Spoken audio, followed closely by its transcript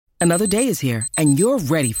Another day is here, and you're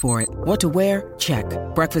ready for it. What to wear? Check.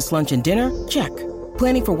 Breakfast, lunch, and dinner? Check.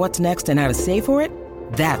 Planning for what's next and how to save for it?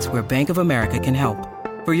 That's where Bank of America can help.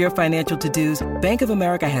 For your financial to-dos, Bank of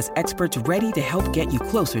America has experts ready to help get you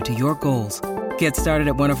closer to your goals. Get started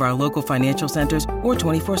at one of our local financial centers or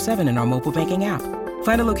 24/7 in our mobile banking app.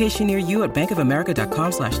 Find a location near you at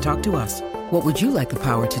bankofamerica.com/talktous. What would you like the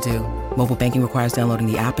power to do? Mobile banking requires downloading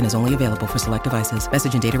the app and is only available for select devices.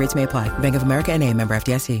 Message and data rates may apply. Bank of America N.A., member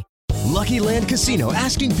FDIC. Lucky Land Casino,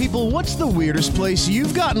 asking people, what's the weirdest place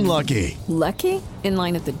you've gotten lucky? Lucky? In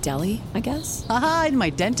line at the deli, I guess? Aha, in my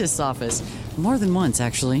dentist's office. More than once,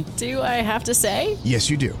 actually. Do I have to say? Yes,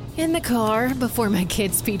 you do. In the car before my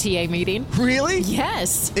kids' PTA meeting. Really?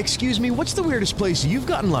 Yes. Excuse me, what's the weirdest place you've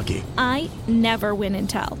gotten lucky? I never win and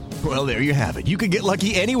tell. Well, there you have it. You can get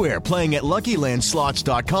lucky anywhere, playing at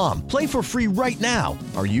LuckyLandSlots.com. Play for free right now.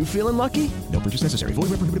 Are you feeling lucky? No purchase necessary. Void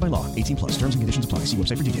where prohibited by law. 18+. Terms and conditions apply. See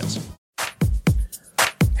website for details.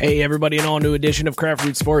 Hey, everybody, an all-new edition of Craft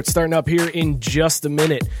Root Sports starting up here in just a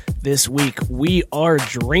minute. This week, we are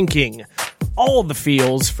drinking All the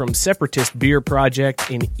Feels from Separatist Beer Project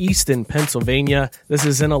in Easton, Pennsylvania. This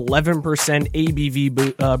is an 11% ABV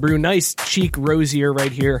brew. Nice cheek rosier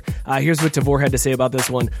right here. Here's what Tavor had to say about this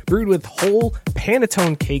one. Brewed with whole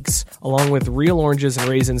panettone cakes along with real oranges and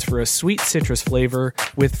raisins for a sweet citrus flavor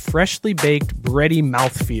with freshly baked bready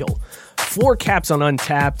mouthfeel. 4 caps on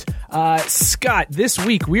Untapped. Scott, this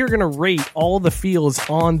week we are going to rate All the Feels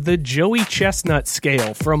on the Joey Chestnut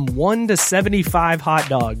scale from 1 to 75 hot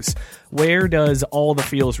dogs. Where does All the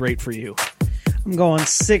Feels rate for you? I'm going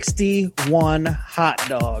 61 hot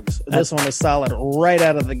dogs. This one is solid right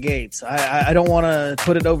out of the gates. I don't want to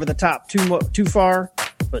put it over the top too far,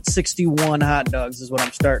 but 61 hot dogs is what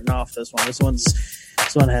I'm starting off this one. This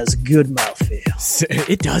one has good mouthfeel.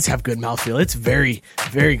 It does have good mouthfeel. It's very,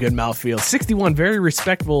 very good mouthfeel. 61, very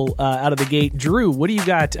respectable out of the gate. Drew, what do you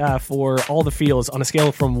got for All the Feels on a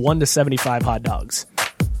scale from 1 to 75 hot dogs?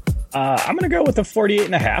 I'm going to go with a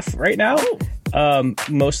 48.5 right now.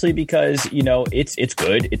 Mostly because, it's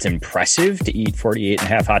good. It's impressive to eat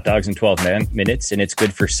 48.5 hot dogs in 12 minutes, and it's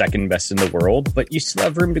good for second best in the world, but you still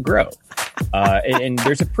have room to grow. And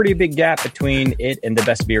there's a pretty big gap between it and the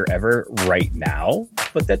best beer ever right now,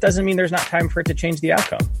 but that doesn't mean there's not time for it to change the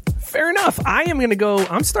outcome. Fair enough.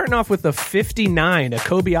 I'm starting off with a 59, a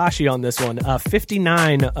Kobayashi on this one.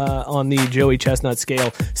 59 on the Joey Chestnut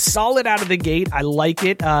scale. Solid out of the gate. I like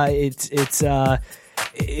it.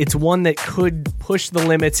 It's one that could push the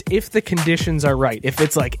limits if the conditions are right. If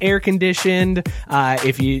it's like air conditioned,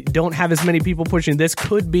 if you don't have as many people pushing, this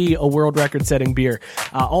could be a world record setting beer.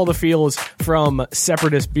 All the Feels from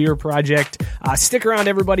Separatist Beer Project. Stick around,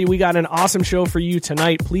 everybody. We got an awesome show for you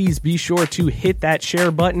tonight. Please be sure to hit that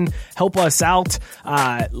share button. Help us out.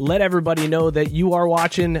 Let everybody know that you are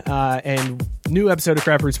watching, and new episode of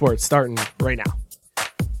Craft Root Sports starting right now.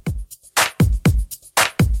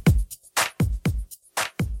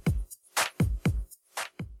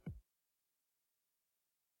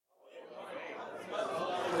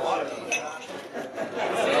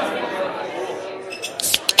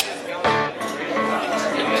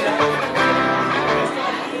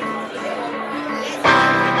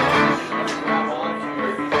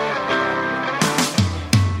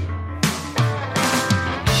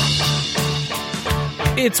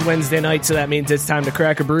 It's Wednesday night, so that means it's time to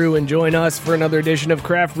crack a brew and join us for another edition of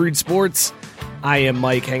Craft Brewed Sports. I am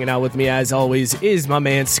Mike. Hanging out with me, as always, is my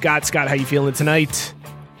man Scott. Scott, how you feeling tonight?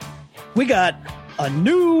 We got a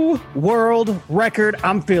new world record.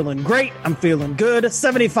 I'm feeling great. I'm feeling good.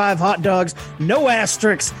 75 hot dogs, no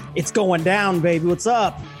asterisks. It's going down, baby. What's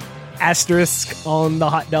up? Asterisk on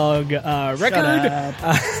the hot dog record.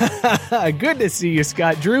 Good to see you,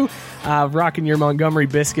 Scott. Drew, rocking your Montgomery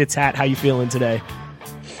Biscuits hat. How you feeling today?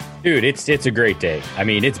 Dude, it's a great day. I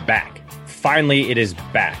mean, it's back. Finally, it is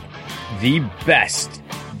back. The best,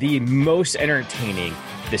 the most entertaining,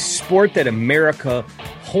 the sport that America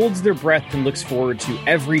holds their breath and looks forward to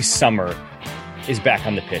every summer is back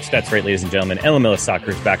on the pitch. That's right, ladies and gentlemen. LMLS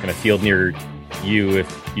Soccer is back on a field near you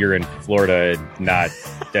if you're in Florida, not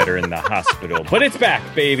dead or in the hospital. But it's back,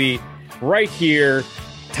 baby. Right here.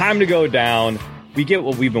 Time to go down. We get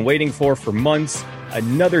what we've been waiting for months.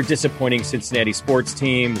 Another disappointing Cincinnati sports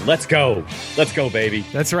team. Let's go. Let's go, baby.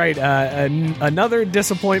 That's right. Another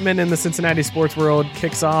disappointment in the Cincinnati sports world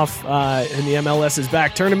kicks off in the MLS is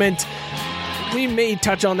Back tournament. We may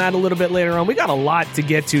touch on that a little bit later on. We got a lot to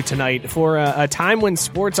get to tonight. For a time when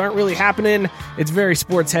sports aren't really happening, it's very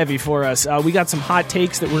sports heavy for us. We got some hot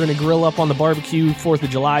takes that we're going to grill up on the barbecue, 4th of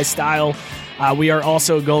July style. We are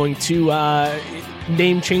also going to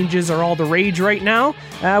name changes are all the rage right now.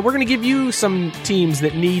 We're going to give you some teams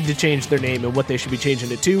that need to change their name and what they should be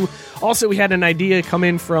changing it to. Also, we had an idea come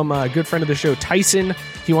in from a good friend of the show, Tyson.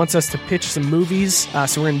 He wants us to pitch some movies,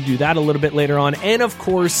 so we're going to do that a little bit later on. And, of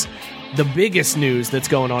course, the biggest news that's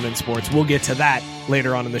going on in sports. We'll get to that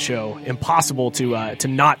later on in the show. Impossible to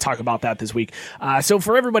not talk about that this week. So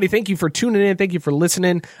for everybody, thank you for tuning in. Thank you for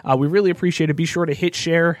listening. We really appreciate it. Be sure to hit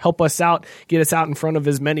share, help us out, get us out in front of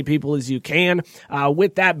as many people as you can.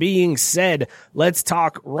 With that being said, let's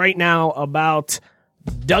talk right now about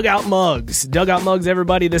Dugout Mugs. Dugout Mugs,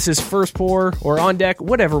 everybody. This is First Pour or On Deck,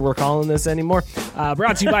 whatever we're calling this anymore.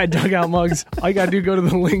 Brought to you by Dugout Mugs. All you got to do, go to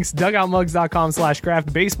the links,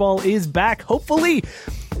 dugoutmugs.com/craft. Baseball is back, hopefully.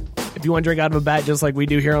 If you want to drink out of a bat just like we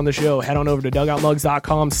do here on the show, head on over to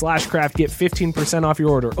dugoutmugs.com/craft. Get 15% off your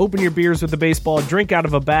order. Open your beers with the baseball, drink out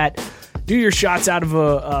of a bat, do your shots out of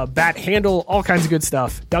a bat handle, all kinds of good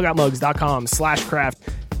stuff. Dugoutmugs.com/craft.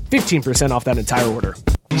 15% off that entire order.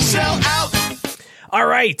 Sell out. All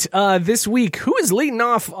right, this week, who is leading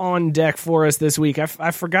off on deck for us this week?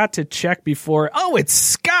 I forgot to check before. Oh, it's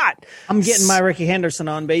Scott. I'm getting my Ricky Henderson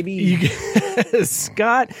on, baby.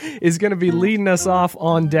 Scott is going to be leading us off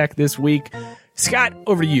on deck this week. Scott,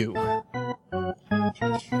 over to you.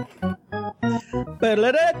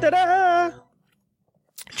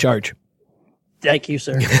 Charge. Thank you,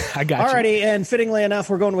 sir. I got you. Alrighty, and fittingly enough,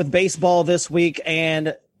 we're going with baseball this week,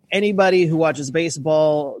 and anybody who watches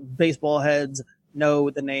baseball heads know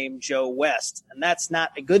the name Joe West, and that's not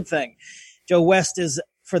a good thing. Joe West is,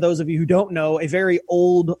 for those of you who don't know, a very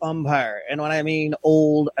old umpire. And when I mean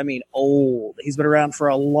old, I mean old. He's been around for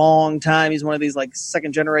a long time. He's one of these like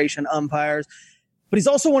second generation umpires. But he's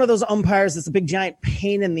also one of those umpires that's a big giant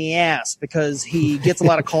pain in the ass because he gets a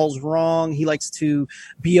lot of calls wrong. He likes to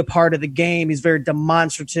be a part of the game. He's very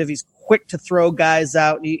demonstrative. He's quick to throw guys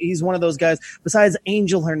out. He's one of those guys. Besides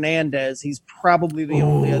Angel Hernandez, he's probably the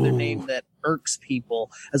only other name that irks people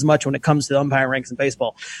as much when it comes to the umpire ranks in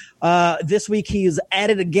baseball. This week he is at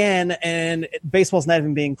it again, and baseball's not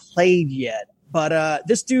even being played yet. But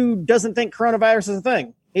this dude doesn't think coronavirus is a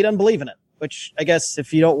thing. He doesn't believe in it, which I guess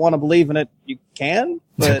if you don't want to believe in it, you can.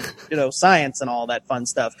 But, science and all that fun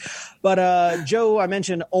stuff. But Joe, I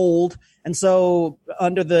mentioned old. And so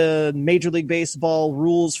under the Major League Baseball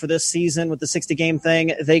rules for this season with the 60-game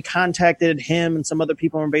thing, they contacted him and some other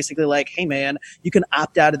people and were basically like, hey, man, you can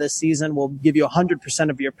opt out of this season. We'll give you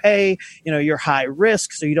 100% of your pay. You're high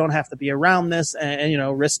risk, so you don't have to be around this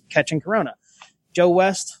and risk catching corona. Joe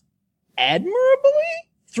West admirably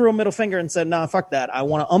threw a middle finger and said, nah, fuck that. I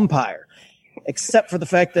want to umpire. Except for the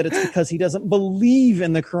fact that it's because he doesn't believe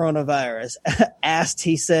in the coronavirus.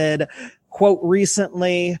 He said, quote,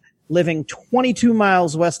 recently, living 22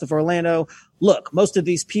 miles west of Orlando, look, most of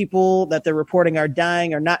these people that they're reporting are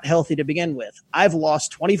dying are not healthy to begin with. I've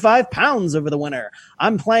lost 25 pounds over the winter.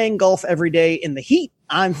 I'm playing golf every day in the heat.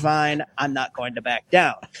 I'm fine. I'm not going to back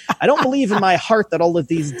down. I don't believe in my heart that all of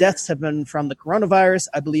these deaths have been from the coronavirus.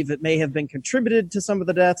 I believe it may have been contributed to some of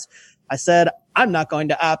the deaths. I said, I'm not going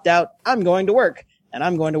to opt out. I'm going to work. And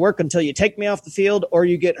I'm going to work until you take me off the field or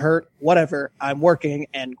you get hurt, whatever. I'm working,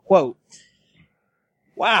 end quote.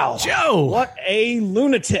 Wow. Joe. What a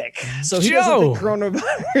lunatic. So he doesn't think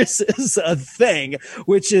coronavirus is a thing,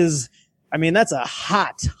 which is, that's a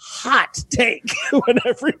hot take when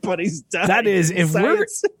everybody's dying. That is, if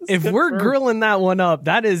we're grilling that one up,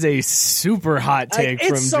 that is a super hot take from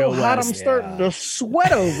Joe West. It's so hot, I'm starting to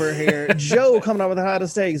sweat over here. Joe coming up with the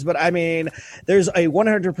hottest takes. But there's a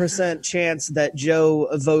 100% chance that Joe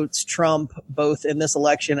votes Trump both in this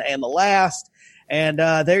election and the last. And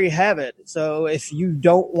there you have it. So if you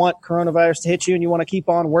don't want coronavirus to hit you and you want to keep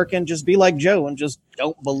on working, just be like Joe and just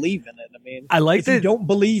don't believe in it. I like if you don't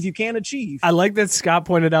believe, you can't achieve. I like that Scott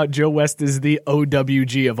pointed out Joe West is the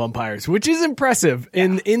OWG of umpires, which is impressive.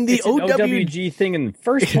 In the OWG thing in the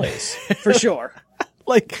first place. For sure.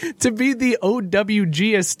 To be the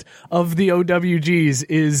OWGist of the OWGs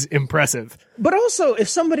is impressive. But also, if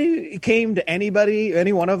somebody came to any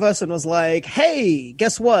one of us and was like, hey,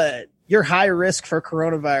 guess what? You're high risk for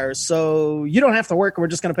coronavirus, so you don't have to work. We're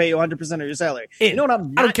just going to pay you 100% of your salary. You know what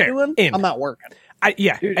I'm not doing? I'm not working.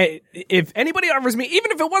 If anybody offers me,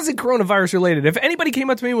 even if it wasn't coronavirus related, if anybody came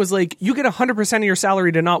up to me and was like, you get 100% of your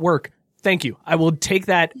salary to not work, thank you. I will take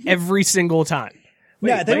that every single time.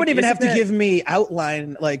 Yeah, they wouldn't even have to give me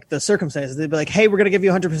outline the circumstances. They'd be like, hey, we're going to give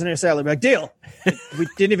you 100% of your salary. I'd be like, deal. We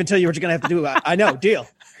didn't even tell you what you're going to have to do. I know, deal.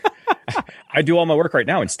 I do all my work right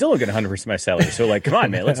now and still don't get 100% of my salary. So, like, come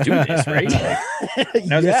on, man, let's do this, right? Like,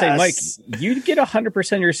 and I was going to say, Mike, you get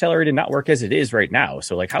 100% of your salary to not work as it is right now.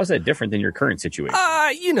 So, like, how's that different than your current situation?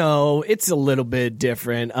 It's a little bit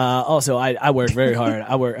different. Also, I work very hard.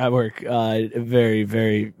 I work very,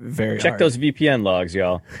 very, very hard. Check those VPN logs,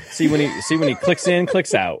 y'all. See when he clicks in,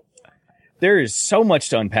 clicks out. There is so much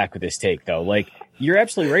to unpack with this take, though. Like, you're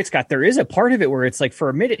absolutely right, Scott. There is a part of it where it's like, for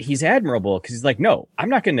a minute, he's admirable because he's like, no, I'm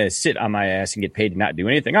not going to sit on my ass and get paid to not do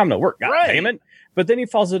anything. I'm going to work, got payment. But then he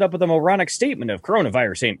follows it up with a moronic statement of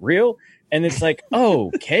coronavirus ain't real. And it's like,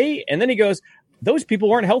 okay. And then he goes, those people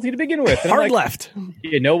weren't healthy to begin with. And hard left.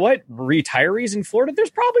 You know what? Retirees in Florida, there's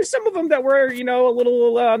probably some of them that were, a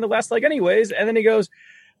little on the last leg anyways. And then he goes,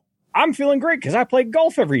 I'm feeling great because I play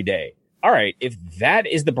golf every day. All right, if that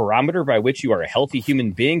is the barometer by which you are a healthy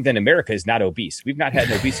human being, then America is not obese. We've not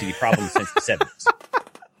had an obesity problem since the 70s.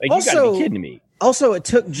 Like, you gotta be kidding me. Also, it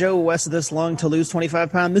took Joe West this long to lose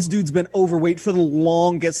 25 pounds. This dude's been overweight for the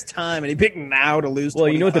longest time, and he picked now to lose 25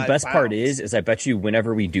 Well, you know what the best pounds. part is I bet you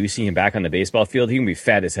whenever we do see him back on the baseball field, he can be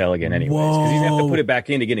fat as hell again anyways. Because he's going to have to put it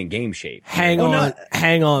back in to get in game shape. Hang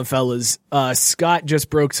on, fellas. Scott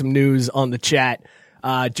just broke some news on the chat.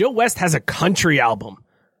 Joe West has a country album.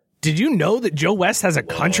 Did you know that Joe West has a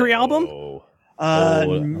country album?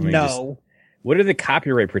 No. What are the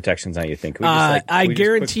copyright protections on, you think? I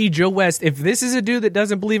guarantee Joe West, if this is a dude that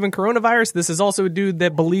doesn't believe in coronavirus, this is also a dude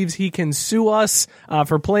that believes he can sue us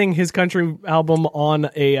for playing his country album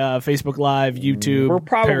on a Facebook Live, YouTube, We're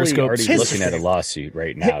probably Periscope. already looking at a lawsuit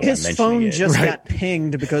right now. His phone just got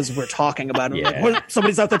pinged because we're talking about him. Yeah. Like, what?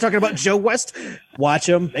 Somebody's out there talking about Joe West. Watch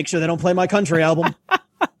him. Make sure they don't play my country album.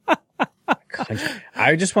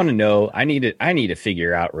 I just want to know. I need to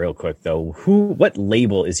figure out real quick though. What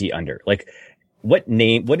label is he under? Like, what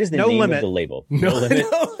name? What is the name of the label? No limit.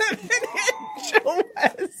 Joe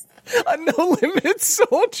West, a no limit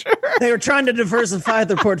soldier. They were trying to diversify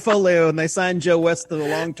their portfolio, and they signed Joe West to the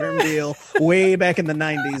long-term deal way back in the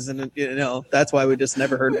 90s, and that's why we just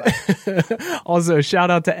never heard about it. Also, shout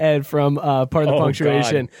out to Ed from Part of the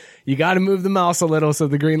Punctuation. God. You got to move the mouse a little so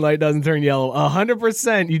the green light doesn't turn yellow.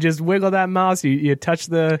 100%. You just wiggle that mouse. You touch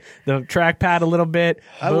the trackpad a little bit.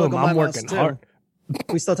 Boom, I'm working hard.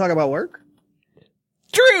 We still talk about work?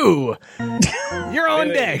 Drew, you're on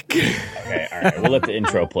deck. Okay, all right. We'll let the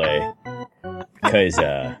intro play because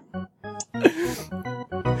all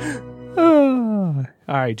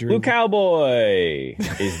right, Drew. Blue Cowboy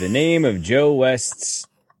is the name of Joe West's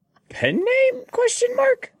pen name? Question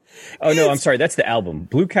mark. Oh no, I'm sorry. That's the album.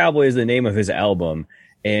 Blue Cowboy is the name of his album,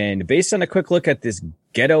 and based on a quick look at this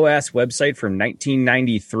ghetto ass website from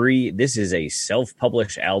 1993, this is a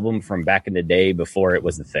self-published album from back in the day before it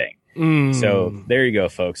was the thing. So there you go,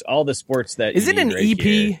 folks. All the sports that is it an right EP?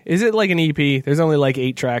 Here. Is it like an EP? There's only like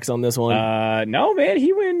 8 tracks on this one. No, man.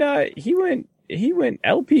 He went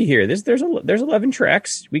LP here. There's 11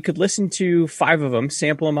 tracks. We could listen to 5 of them,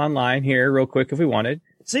 sample them online here real quick if we wanted.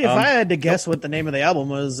 See, if I had to guess what the name of the album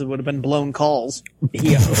was, it would have been Blown Calls.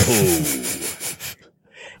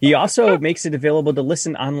 He also makes it available to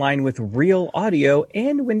listen online with Real Audio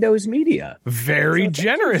and Windows Media. Very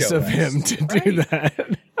generous of him to do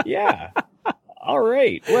that. Yeah. All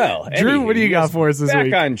right. Well, Drew, what do you got for us this week?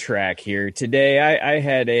 Back on track here. Today, I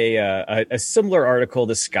had a similar article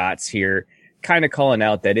to Scott's here, kind of calling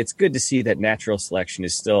out that it's good to see that natural selection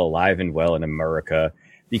is still alive and well in America,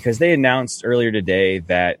 because they announced earlier today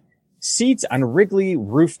that seats on Wrigley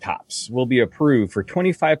rooftops will be approved for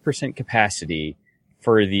 25% capacity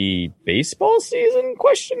for the baseball season?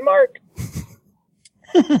 Question mark.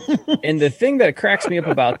 And the thing that cracks me up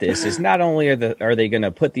about this is not only are they going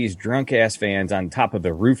to put these drunk ass fans on top of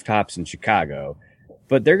the rooftops in Chicago,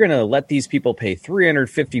 but they're going to let these people pay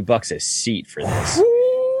 $350 a seat for this.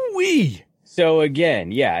 Ooh-wee. So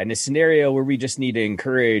again, yeah, in a scenario where we just need to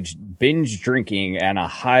encourage binge drinking at a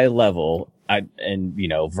high level, and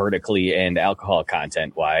vertically and alcohol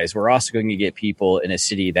content wise, we're also going to get people in a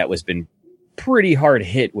city that was been pretty hard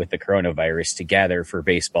hit with the coronavirus to gather for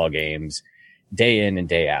baseball games day in and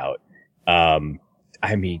day out.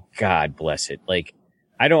 I mean, God bless it. Like,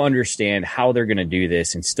 I don't understand how they're going to do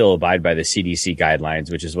this and still abide by the CDC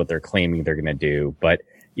guidelines, which is what they're claiming they're going to do. But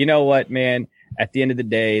you know what, man? At the end of the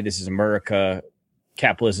day, this is America.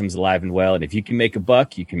 Capitalism's alive and well. And if you can make a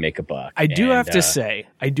buck, you can make a buck. I do have to say,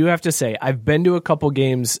 I've been to a couple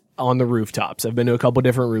games on the rooftops. I've been to a couple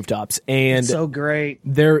different rooftops, and it's so great.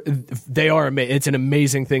 They are amazing. It's an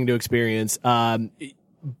amazing thing to experience.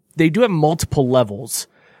 They do have multiple levels.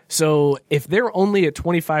 So if they're only at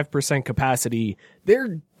 25% capacity,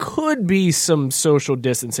 there could be some social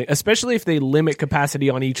distancing, especially if they limit capacity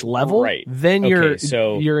on each level. Right. Then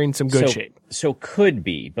you're in some good shape. So could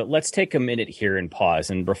be, but let's take a minute here and pause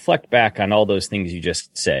and reflect back on all those things you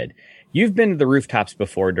just said. You've been to the rooftops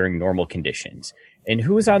before during normal conditions. And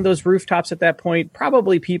who was on those rooftops at that point?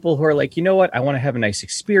 Probably people who are like, you know what? I want to have a nice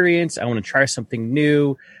experience. I want to try something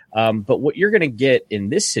new. But what you're going to get in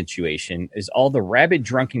this situation is all the rabid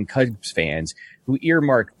drunken Cubs fans who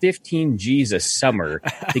earmark 15 G's a summer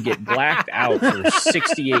to get blacked out for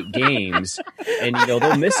 68 games. And,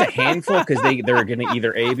 they'll miss a handful because they're going to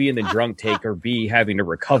either A, be in the drunk take, or B, having to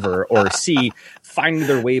recover, or C, finding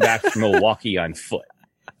their way back from Milwaukee on foot.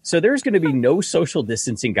 So there's going to be no social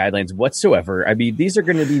distancing guidelines whatsoever. I mean, these are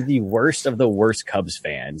going to be the worst of the worst Cubs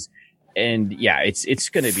fans. And yeah, it's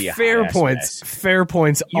going to be a fair points. Fair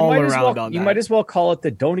points all around on that. You might as well call it the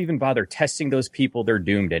don't even bother testing those people. They're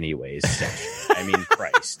doomed anyways. I mean,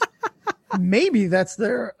 Christ. Maybe that's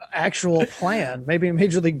their actual plan. Maybe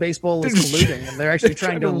Major League Baseball is colluding and they're actually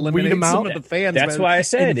trying to eliminate some of the fans. That's why I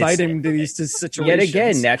said inviting to these situations. Yet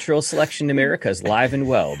again, natural selection in America is live and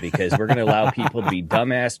well, because we're going to allow people to be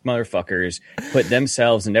dumbass motherfuckers, put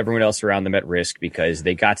themselves and everyone else around them at risk because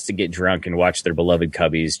they got to get drunk and watch their beloved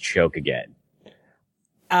Cubbies choke again.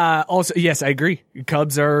 Also, yes, I agree.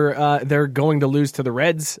 Cubs are they're going to lose to the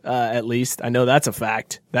Reds, at least. I know that's a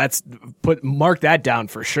fact. Mark that down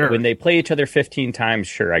for sure. When they play each other 15 times,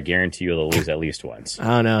 sure, I guarantee you they'll lose at least once.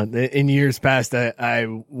 I don't know. In years past, I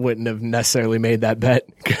wouldn't have necessarily made that bet.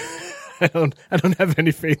 I don't have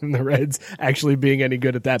any faith in the Reds actually being any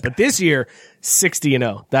good at that. But this year,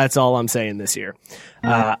 60-0. That's all I'm saying this year.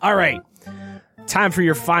 All right. Time for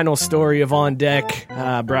your final story of On Deck,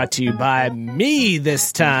 brought to you by me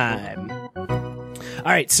this time. All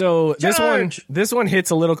right, so this one hits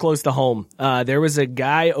a little close to home. There was a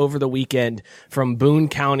guy over the weekend from Boone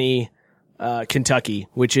County, Kentucky,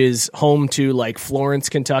 which is home to like Florence,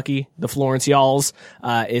 Kentucky, the Florence Y'alls.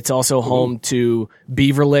 It's also home to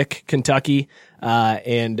Beaver Lick, Kentucky,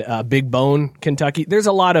 and Big Bone, Kentucky. There's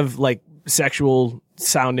a lot of like sexual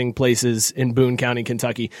sounding places in Boone County,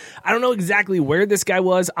 Kentucky. I don't know exactly where this guy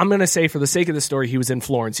was. I'm going to say for the sake of the story, he was in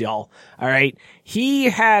Florence, y'all. All right. He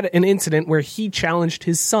had an incident where he challenged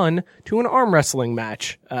his son to an arm wrestling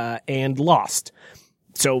match, and lost.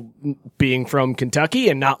 So being from Kentucky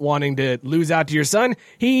and not wanting to lose out to your son,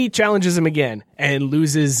 he challenges him again and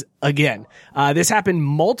loses again. This happened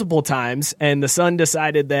multiple times, and the son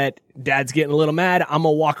decided that Dad's getting a little mad. I'm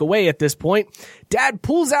going to walk away at this point. Dad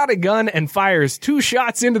pulls out a gun and fires 2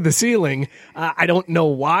 shots into the ceiling. I don't know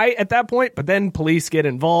why at that point, but then police get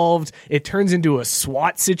involved. It turns into a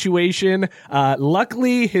SWAT situation.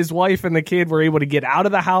 Luckily, his wife and the kid were able to get out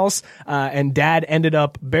of the house, and Dad ended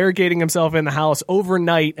up barricading himself in the house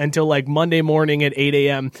overnight until like Monday morning at 8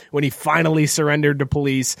 a.m. when he finally surrendered to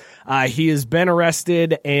police. He has been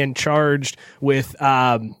arrested and charged with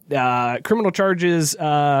criminal charges.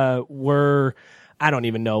 Were, I don't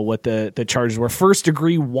even know what the charges were. 1st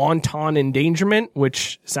degree wanton endangerment,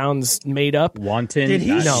 which sounds made up. Wanton?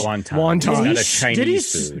 Wonton. Not a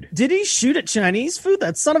Chinese food. Did he shoot at Chinese food?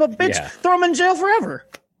 That son of a bitch. Yeah. Throw him in jail forever.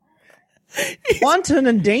 Wanton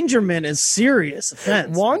endangerment is serious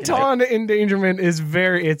offense. Wanton endangerment is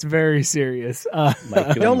very serious.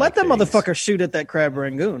 Don't let that motherfucker shoot at that crab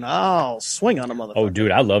rangoon. I'll swing on a motherfucker. Oh,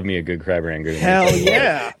 dude, I love me a good crab rangoon. Hell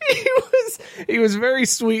yeah. He was very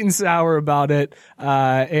sweet and sour about it,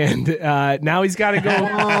 and now he's got to go.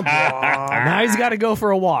 Now he's got to go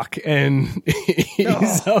for a walk, and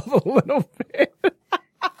he's up a little bit.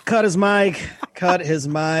 Cut his mic. Oh,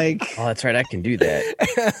 that's right. I can do that.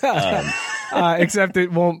 Except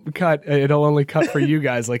it won't cut. It'll only cut for you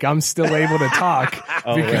guys. Like, I'm still able to talk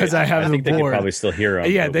because I have the board. They can probably still hear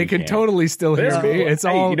him. Yeah, they can totally still hear me. It's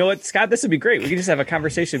all. You know what, Scott? This would be great. We can just have a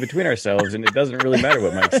conversation between ourselves, and it doesn't really matter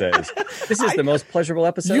what Mike says. This is the most pleasurable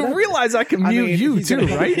episode. You realize I can mute you too,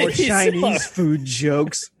 right? More Chinese food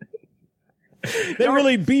jokes. They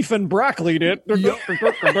really beef and broccoli it.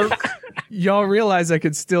 Y'all realize I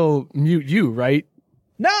could still mute you, right?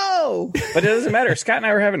 No! But it doesn't matter. Scott and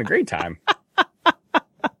I were having a great time.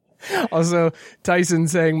 Also, Tyson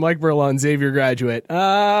saying Mike Burlon, Xavier graduate.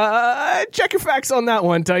 Check your facts on that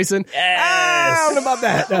one, Tyson. Yes. I don't know about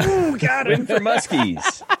that. Ooh, got him. Win for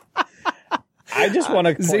Muskies. I just want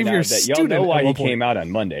to point out that y'all know why he came out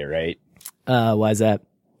on Monday, right? Why is that?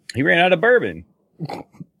 He ran out of bourbon.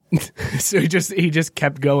 he just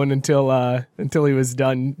kept going until he was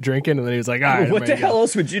done drinking, and then he was like, all right. What the hell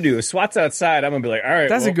else would you do? If SWAT's outside, I'm going to be like, all right.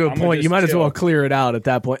 That's a good point. You might as well clear it out at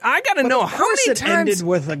that point. I got to know how many times. It ended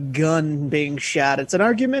with a gun being shot. It's an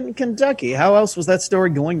argument in Kentucky. How else was that story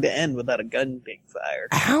going to end without a gun being fired?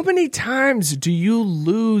 How many times do you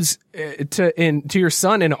lose to your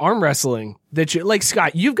son in arm wrestling? That you like,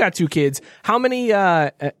 Scott? You've got 2 kids. How many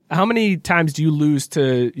times do you lose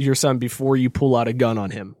to your son before you pull out a gun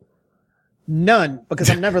on him? None, because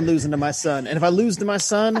I'm never losing to my son. And if I lose to my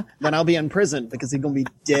son, then I'll be in prison because he's going to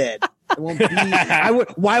be dead. It won't be.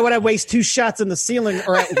 Why would I waste 2 shots in the ceiling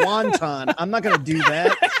or at wonton? I'm not going to do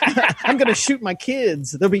that. I'm going to shoot my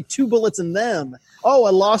kids. There'll be 2 bullets in them. Oh, I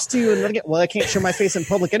lost to you. And well, I can't show my face in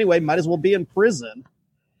public anyway. Might as well be in prison.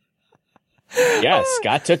 Yeah,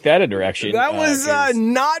 Scott took that a direction. That was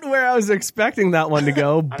not where I was expecting that one to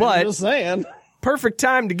go, but I'm just saying. Perfect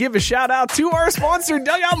time to give a shout out to our sponsor,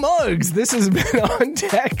 Dugout Mugs. This has been On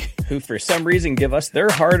Deck. Who, for some reason, give us their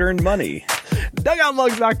hard-earned money.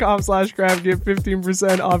 DugoutMugs.com/craft. Get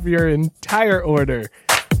 15% off your entire order.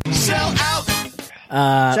 Sell out.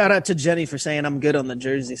 Shout out to Jenny for saying I'm good on the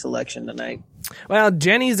jersey selection tonight. Well,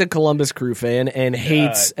 Jenny's a Columbus Crew fan and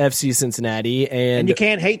hates FC Cincinnati. And you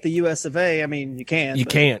can't hate the US of A. I mean, you can. You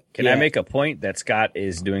can't. Can I make a point that Scott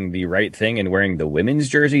is doing the right thing and wearing the women's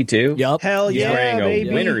jersey, too? Yup. Hell He's yeah, wearing baby.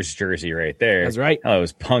 a winner's jersey right there. That's right. Oh,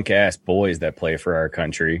 those punk-ass boys that play for our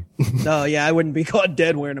country. Oh, yeah, I wouldn't be caught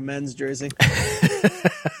dead wearing a men's jersey.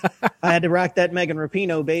 I had to rock that Megan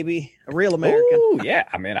Rapinoe, baby. A real American. Ooh, yeah.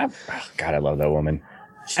 I mean, God, I love that woman.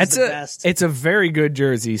 She's the best. It's a very good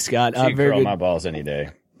jersey, Scott. She'd very curl good. my balls any day.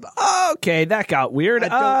 Okay, that got weird.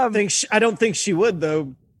 I don't think she would,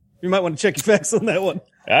 though. You might want to check your facts on that one.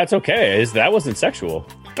 That's okay. That wasn't sexual.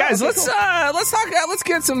 Guys, let's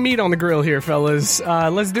get some meat on the grill here, fellas.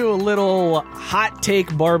 Let's do a little hot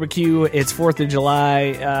take barbecue. It's 4th of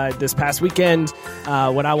July this past weekend.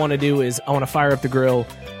 What I want to do is I want to fire up the grill.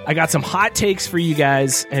 I got some hot takes for you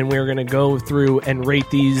guys, and we're going to go through and rate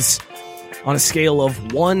these on a scale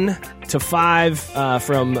of 1 to 5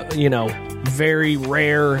 from, very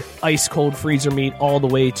rare ice cold freezer meat all the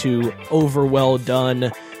way to over well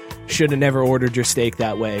done. Should have never ordered your steak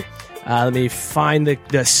that way. Let me find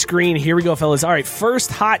the screen. Here we go, fellas. All right,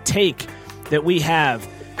 first hot take that we have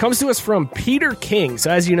comes to us from Peter King. So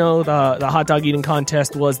as you know, the hot dog eating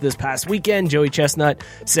contest was this past weekend. Joey Chestnut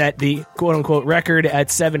set the quote-unquote record at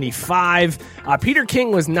 75. Peter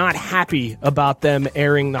King was not happy about them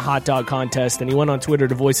airing the hot dog contest, and he went on Twitter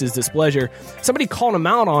to voice his displeasure. Somebody called him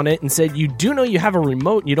out on it and said, "You do know you have a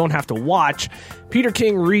remote and you don't have to watch." Peter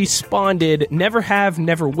King responded, "Never have,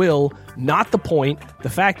 never will. Not the point. The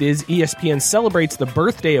fact is, ESPN celebrates the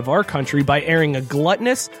birthday of our country by airing a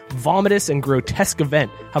gluttonous, vomitous, and grotesque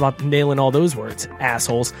event." How about nailing all those words,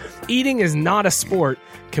 assholes? Eating is not a sport.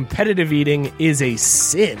 Competitive eating is a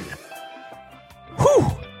sin.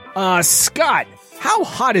 Whew. Scott, how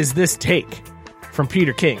hot is this take from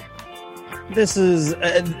Peter King? This is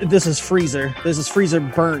freezer. This is freezer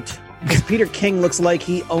burnt. Because Peter King looks like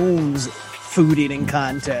he owns food eating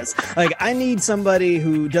contests. Like, I need somebody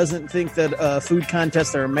who doesn't think that food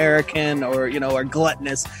contests are American or, are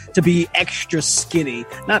gluttonous to be extra skinny,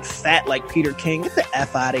 not fat like Peter King. Get the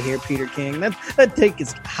F out of here, Peter King. That take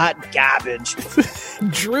is hot garbage.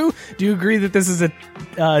 Drew, do you agree that this is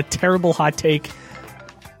a terrible hot take?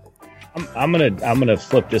 I'm gonna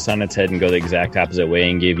flip this on its head and go the exact opposite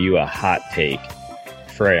way and give you a hot take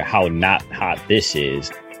for how not hot this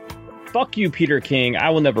is. Fuck you, Peter King. I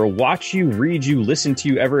will never watch you, read you, listen to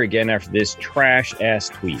you ever again after this trash-ass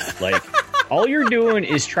tweet. Like, all you're doing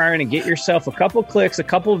is trying to get yourself a couple clicks, a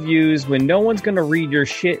couple views when no one's going to read your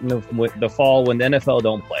shit in the fall when the NFL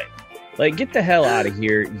don't play. Like, get the hell out of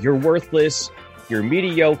here. You're worthless. You're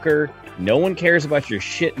mediocre. No one cares about your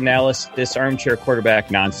shit analysis, this armchair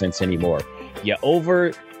quarterback nonsense anymore. You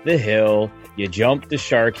over the hill. You jumped the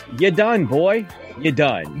shark. You're done, boy. You're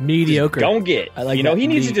done. Mediocre. Just don't get. I like he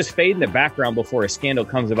needs to just fade in the background before a scandal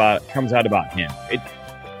comes out about him.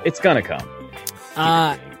 It's gonna come.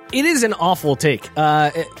 It is an awful take.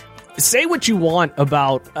 Say what you want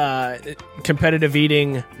about competitive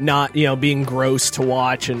eating not, being gross to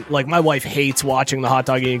watch, and like my wife hates watching the hot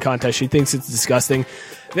dog eating contest. She thinks it's disgusting.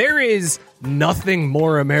 There is nothing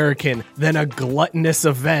more American than a gluttonous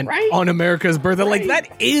event on America's birthday. Like, that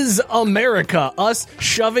is America. Us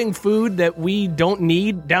shoving food that we don't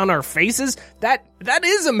need down our faces. That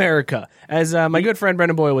is America. As my good friend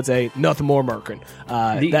Brendan Boyle would say, nothing more American.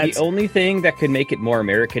 The only thing that could make it more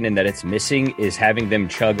American and that it's missing is having them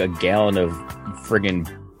chug a gallon of friggin'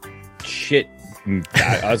 shit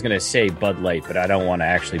I was going to say Bud Light, but I don't want to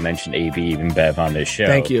actually mention AB and Bev on this show.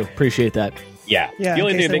 Thank you. Appreciate that. Yeah. Yeah, the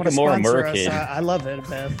only in thing case to make they it more wanna sponsor American. us, I love it,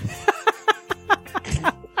 man.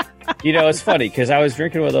 It's funny because I was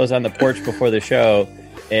drinking one of those on the porch before the show,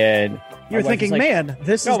 and You're thinking, man,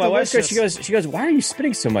 this is my wife delicious. goes, she goes, why are you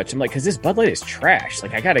spitting so much? I'm like, because this Bud Light is trash.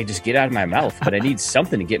 Like, I got to just get out of my mouth, but I need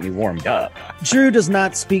something to get me warmed up. Drew does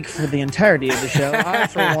not speak for the entirety of the show. I,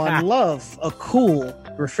 for one, love a cool,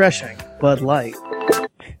 refreshing Bud Light.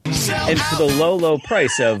 And for the low, low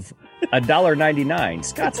price of $1.99,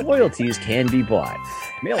 Scott's loyalties can be bought.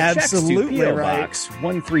 Mail Absolutely checks to P.O. right. Box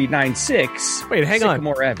 1396. Wait, hang on.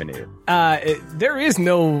 Sycamore Avenue. There is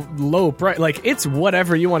no low price. Like, it's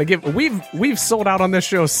whatever you want to give. We've sold out on this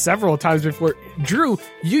show several times before. Drew,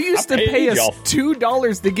 you used to pay us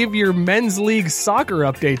 $2 to give your men's league soccer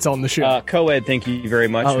updates on the show. Co-ed, thank you very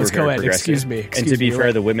much. Oh, it's We're very co-ed. progressive. Excuse me. And to be fair,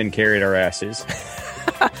 right. the women carried our asses.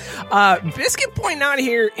 Biscuit pointing out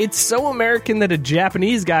here, it's so American that a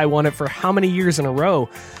Japanese guy won it for how many years in a row?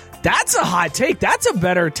 That's a hot take. That's a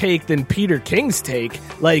better take than Peter King's take.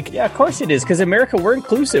 Like, Yeah, of course it is, because America, we're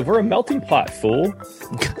inclusive. We're a melting pot, fool.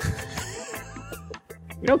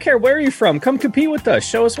 We don't care where you're from. Come compete with us.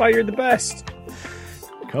 Show us why you're the best.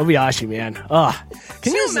 Kobayashi, man.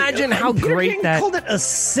 Can you imagine how Peter great King that... called it a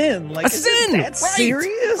sin. Like, A is sin! it that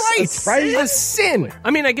serious? Right. A sin.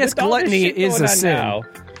 I mean, I guess With all this gluttony shit is going a on sin. now.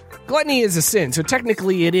 Gluttony is a sin, so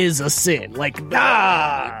technically it is a sin. Like,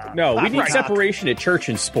 No, we need Right. separation of church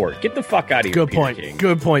and sport. Get the fuck out of here, Good Peter point. King.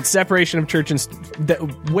 Good point. Separation of church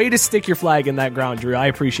and way to stick your flag in that ground, Drew. I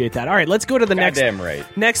appreciate that. All right, let's go to the Goddamn right.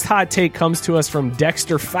 next hot take. Comes to us from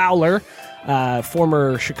Dexter Fowler,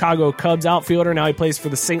 former Chicago Cubs outfielder. Now he plays for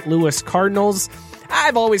the St. Louis Cardinals.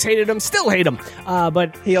 I've always hated him, still hate him.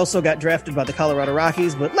 But He also got drafted by the Colorado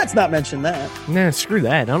Rockies, but let's not mention that. nah, screw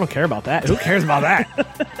that. I don't care about that. Who cares about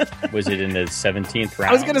that? Was it in the 17th round?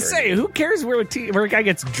 I was gonna or- say, who cares where a guy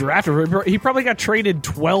gets drafted? He probably got traded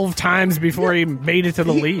 12 times before he made it to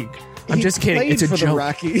the league. I'm he just kidding. played It's a for the joke.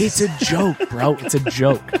 Rockies. It's a joke, bro. It's a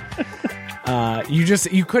joke.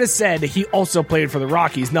 You could have said he also played for the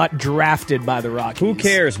Rockies, not drafted by the Rockies. Who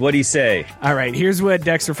cares? What'd he say? All right, here's what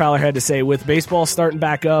Dexter Fowler had to say. With baseball starting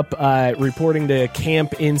back up, reporting to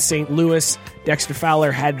camp in St. Louis, Dexter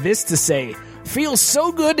Fowler had this to say. Feels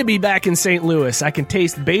so good to be back in St. Louis. I can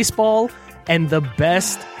taste baseball and the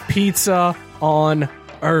best pizza on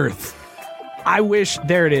earth. I wish,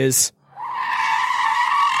 there it is.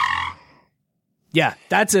 Yeah,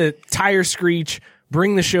 that's a tire screech.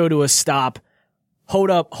 Bring the show to a stop. Hold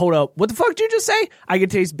up. What the fuck did you just say? I can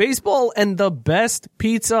taste baseball and the best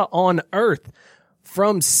pizza on earth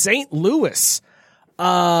from St. Louis.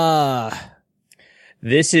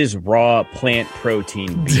 This is raw plant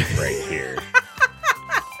protein beef right here.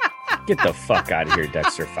 Get the fuck out of here,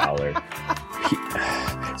 Dexter Fowler.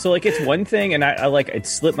 So, like, it's one thing, and I like, it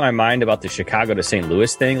slipped my mind about the Chicago to St.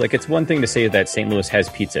 Louis thing. Like, it's one thing to say that St. Louis has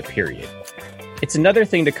pizza, period. It's another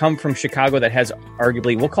thing to come from Chicago that has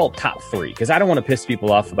arguably, we'll call it top three, because I don't want to piss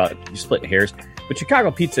people off about splitting hairs, but Chicago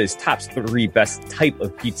pizza is top three best type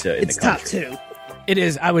of pizza in It's the country. top two. It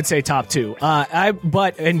is, I would say, top two.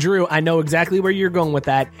 And Drew, I know exactly where you're going with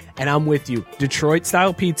that, and I'm with you.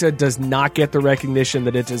 Detroit-style pizza does not get the recognition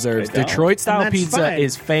that it deserves. They don't. Detroit-style And that's pizza fine.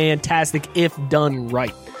 is fantastic if done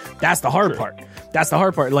right. That's the hard part. That's the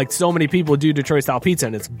hard part. Like, so many people do Detroit-style pizza,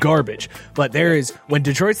 and it's garbage. But when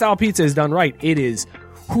Detroit-style pizza is done right, it is,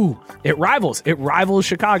 it rivals. It rivals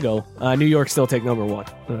Chicago. New York still take number one.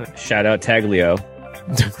 Shout out Taglio.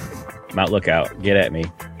 Mount Lookout. Get at me.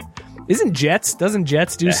 Doesn't Jets do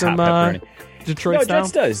That some hot pepperoni. Detroit No, style?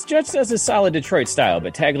 Jets does. Jets does a solid Detroit style,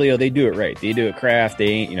 but Taglio, they do it right. They do it craft. They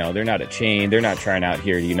ain't, they're not a chain. They're not trying out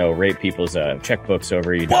here to, rape people's checkbooks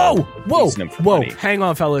over, leasing them for money. Hang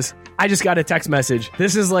on, fellas. I just got a text message.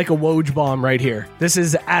 This is like a Woj bomb right here. This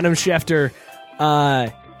is Adam Schefter.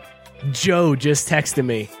 Joe just texted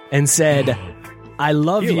me and said, I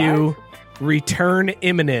love you. Return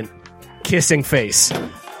imminent. Kissing face.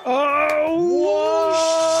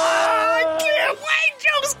 I can't wait.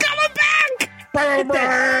 Joe's coming back.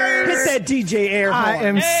 Hit that DJ air horn. I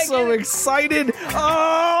am so excited.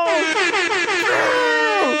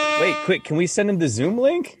 Wait, quick, can we send him the Zoom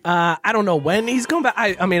link? I don't know when he's going back.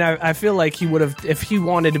 I feel like he would have, if he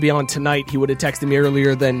wanted to be on tonight, he would have texted me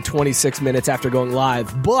earlier than 26 minutes after going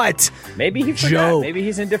live. But Maybe he forgot. Joe, Maybe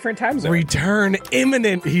he's in different time zone. return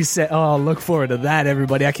imminent, he said. Oh, look forward to that,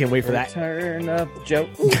 everybody. I can't wait for that. Turn up, Joe.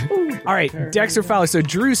 All right, Dexter Fowler. So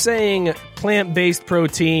Drew saying plant-based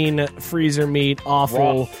protein, freezer meat,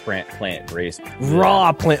 awful. Plant-based.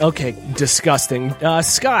 Raw plant. Okay, disgusting.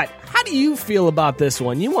 Scott, how do you feel about this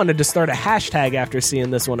one? You wanted to start a hashtag after seeing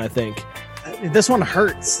this one, I think. This one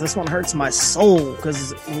hurts. This one hurts my soul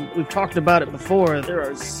because we've talked about it before. There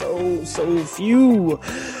are so few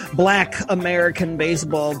Black American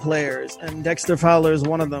baseball players, and Dexter Fowler is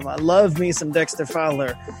one of them. I love me some Dexter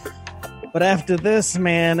Fowler. But after this,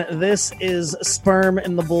 man, this is sperm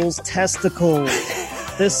in the bull's testicle.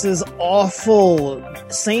 This is awful.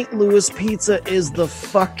 St. Louis pizza is the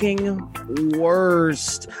fucking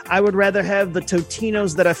worst. I would rather have the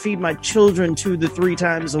Totino's that I feed my children 2 to 3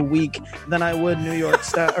 times a week than I would New York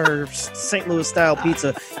style or St. Louis style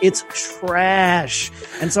pizza. It's trash.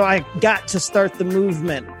 And so I got to start the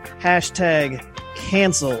movement. Hashtag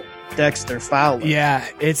cancel Dexter Fowler. Yeah,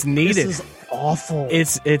 it's needed. This is awful.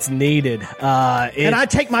 It's needed. And I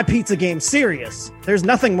take my pizza game serious. There's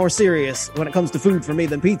nothing more serious when it comes to food for me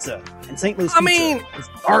than pizza. And St. Louis pizza is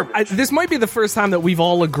garbage. This might be the first time that we've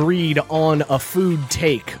all agreed on a food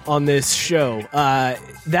take on this show.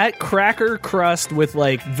 That cracker crust with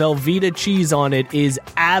like Velveeta cheese on it is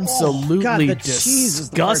absolutely the disgusting. cheese is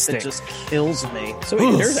the part that just kills me. So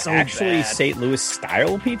wait, there's so actually bad. St. Louis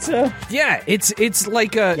style pizza? Yeah, it's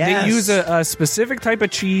like they Yes. use a specific type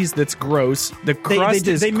of cheese that's gross. The crust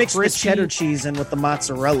is they mix the crispy. cheddar cheese in with the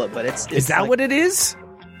mozzarella, but it's Is that like, what it is?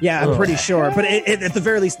 Yeah, I'm Ugh. pretty sure. But at the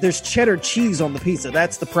very least, there's cheddar cheese on the pizza.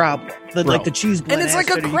 That's the problem. Like the cheese blend, and it's like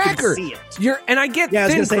a cheddar, cracker. You can see it. And I get Yeah, I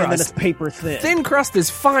was thin gonna say, and then crust. it's paper thin. Thin crust is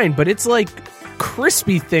fine, but it's like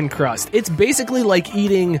crispy thin crust. It's basically like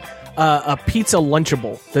eating a pizza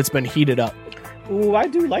Lunchable that's been heated up. Ooh, I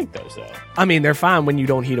do like those though. I mean, they're fine when you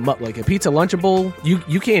don't heat them up. Like a pizza Lunchable,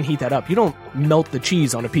 you can't heat that up. You don't melt the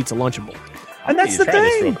cheese on a pizza Lunchable. And that's the try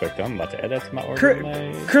this thing. real quick, though. I'm about to add that to my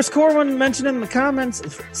order. Chris Corwin mentioned in the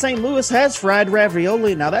comments, St. Louis has fried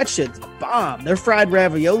ravioli. Now that shit's bomb. Their fried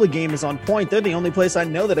ravioli game is on point. They're the only place I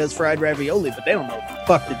know that has fried ravioli, but they don't know what the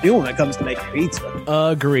fuck to do when it comes to making pizza.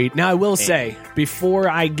 Agreed. Now, I will say, before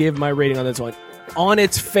I give my rating on this one, on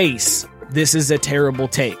its face, this is a terrible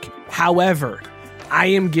take. However, I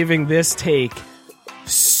am giving this take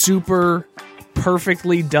super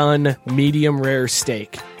perfectly done medium rare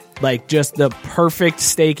steak. Like, just the perfect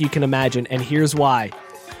steak you can imagine. And here's why.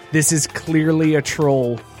 This is clearly a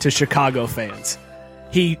troll to Chicago fans.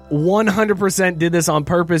 He 100% did this on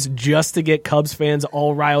purpose just to get Cubs fans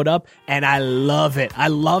all riled up, and I love it. I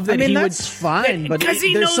love that that's fine, but because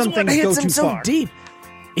he there's knows some what things hits go him too so far. deep.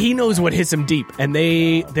 He knows what hits him deep, and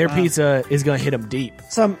their pizza is going to hit him deep.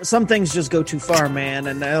 Some things just go too far, man,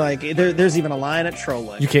 and they're like there's even a line at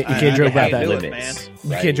trolling. You can't joke about that. Do it, man.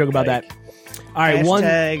 You can't joke about that. All right,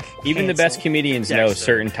 Hashtag Even the best cancel comedians know Dexter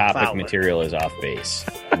certain topic Fowler. material is off base,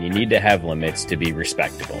 and you need to have limits to be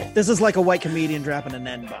respectable. This is like a white comedian dropping an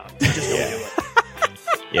N-bomb. Just don't do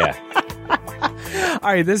it. Yeah.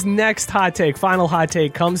 All right, this next hot take, final hot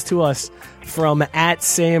take, comes to us from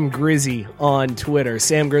 @SamGrizzy on Twitter.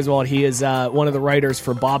 Sam Griswold, he is one of the writers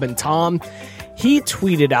for Bob and Tom. He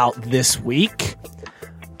tweeted out this week,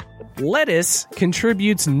 lettuce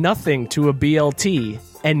contributes nothing to a BLT,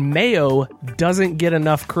 and mayo doesn't get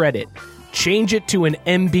enough credit. Change it to an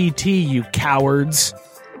MBT, you cowards.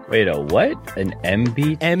 Wait, a what? An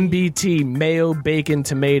MB? MBT, mayo, bacon,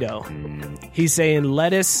 tomato. He's saying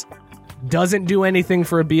lettuce doesn't do anything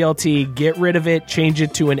for a BLT. Get rid of it. Change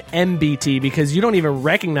it to an MBT because you don't even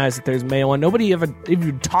recognize that there's mayo on. Nobody ever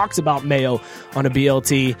even talks about mayo on a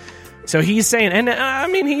BLT. So he's saying, and I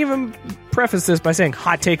mean, he even prefaced this by saying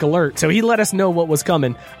hot take alert. So he let us know what was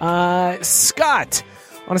coming. Scott,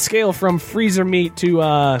 on a scale from freezer meat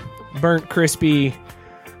to burnt crispy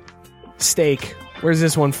steak, where does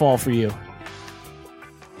this one fall for you?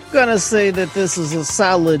 Gonna say that this is a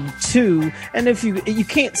solid 2, and if you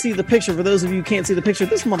can't see the picture, for those of you who can't see the picture,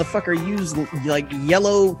 this motherfucker used like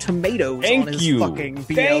yellow tomatoes Thank on his you. fucking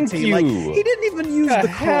BLT. Thank you. Like he didn't even use the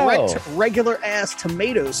hell? correct regular ass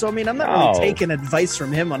tomatoes. So I mean, I'm not really taking advice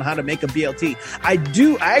from him on how to make a BLT. I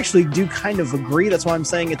actually do kind of agree. That's why I'm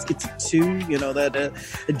saying it's a 2. You know, that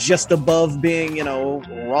just above being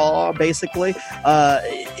raw, basically.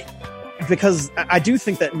 Because I do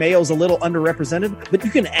think that mayo's a little underrepresented, but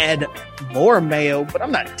you can add more mayo. But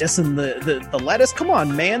I'm not dissing the lettuce. Come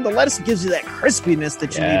on, man. The lettuce gives you that crispiness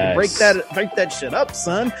that you need to break that shit up,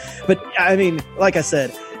 son. But I mean, like I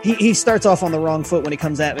said, he starts off on the wrong foot when he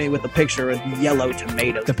comes at me with a picture of yellow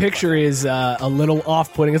tomatoes. The picture is a little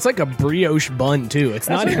off-putting. It's like a brioche bun, too. It's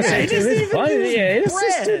not even... It's funny. Yeah,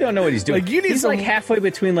 this dude don't know what he's doing. Like, you need he's like halfway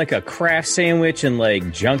between like a Kraft sandwich and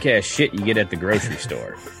like junk ass shit you get at the grocery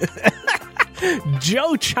store.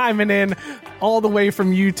 Joe chiming in all the way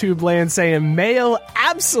from YouTube land saying mayo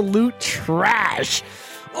absolute trash.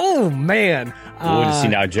 Oh man. See,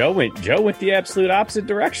 now Joe went the absolute opposite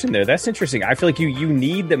direction there. That's interesting. I feel like you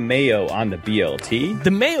need the mayo on the BLT. The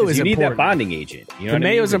mayo is you important. need that bonding agent. You know the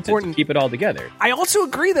mayo is to important. keep it all together. I also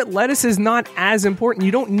agree that lettuce is not as important.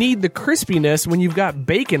 You don't need the crispiness when you've got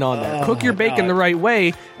bacon on there. Cook your bacon the right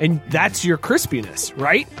way, and that's your crispiness,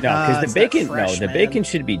 right? No, because the bacon. fresh, the man. bacon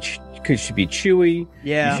should be chewy.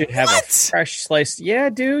 Yeah. You should have a fresh slice. Yeah,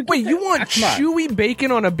 dude. Wait, you want chewy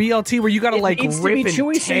bacon on a BLT where you got to It like needs rip to be and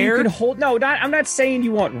chewy so you tear? can hold. No, I'm not saying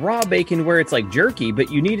you want raw bacon where it's like jerky, but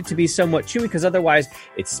you need it to be somewhat chewy because otherwise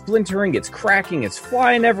it's splintering, it's cracking, it's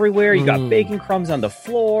flying everywhere. You got bacon crumbs on the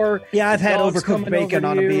floor. Yeah, I've had Dogs overcooked coming bacon over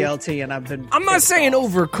on a you. BLT, and I've been. I'm not pissed saying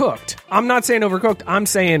off. overcooked. I'm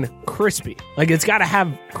saying crispy. Like it's got to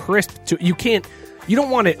have crisp to you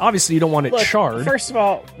don't want it obviously you don't want it Look, charred. First of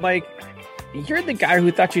all, like, you're the guy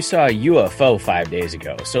who thought you saw a UFO 5 days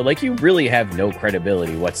ago. So, like, you really have no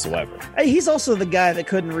credibility whatsoever. Hey, he's also the guy that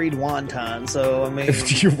couldn't read wonton, so I mean,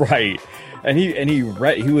 You're right. And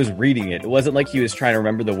he was reading it. It wasn't like he was trying to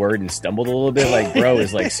remember the word and stumbled a little bit. Like, bro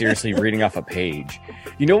is like seriously reading off a page.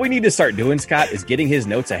 You know what we need to start doing, Scott, is getting his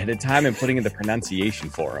notes ahead of time and putting in the pronunciation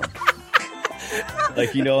for him.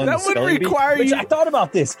 Like, you know, on That the would spelling bee. require Which you- I thought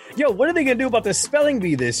about this. Yo, what are they gonna do about the spelling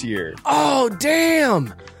bee this year? Oh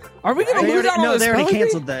damn! Are we gonna lose out on no, the they already spelling bee?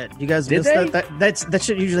 canceled that. You guys Did missed they? that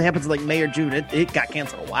shit usually happens like May or June. It got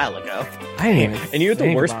canceled a while ago. I didn't even And you know what the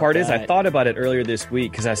think worst about part is? I that. thought about it earlier this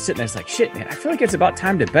week because I was sitting there, I was like, shit, man, I feel like it's about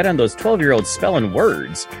time to bet on those 12-year-olds spelling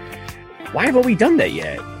words. Why haven't we done that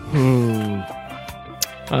yet?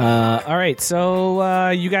 All right, so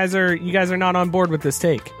you guys are not on board with this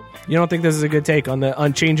take. You don't think this is a good take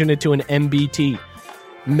on changing it to an MBT,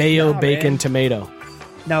 mayo, bacon, man. tomato.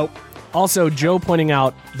 Nope. Also, Joe pointing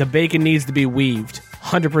out the bacon needs to be weaved.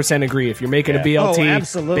 100% agree. If you're making a BLT, Oh,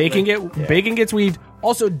 absolutely. bacon gets weaved.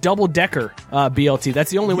 Also, double decker BLT.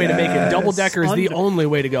 That's the only way to make it. Double decker is the only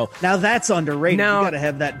way to go. Now that's underrated. Now- You got to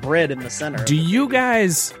have that bread in the center. Do you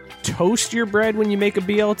guys toast your bread when you make a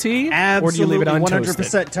BLT, Absolutely, or do you leave it untoasted?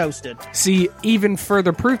 100% toasted. See, even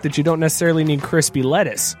further proof that you don't necessarily need crispy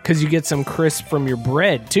lettuce because you get some crisp from your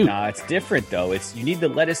bread too. Nah, it's different though. You need the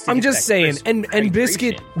lettuce. To I'm get just that saying, crisp and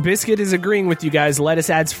hydration. Biscuit is agreeing with you guys.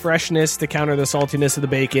 Lettuce adds freshness to counter the saltiness of the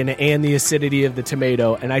bacon and the acidity of the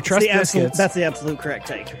tomato. And I trust biscuits. That's the absolute correct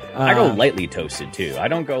take. I go lightly toasted too. I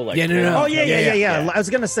don't go like Yeah, no. Oh yeah. yeah. I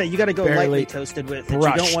was gonna say you got to go Barely lightly toasted with it. You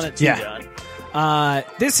brushed. don't want it too Yeah. done.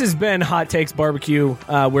 This has been Hot Takes Barbecue,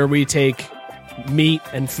 where we take meat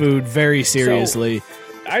and food very seriously.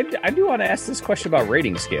 I do want to ask this question about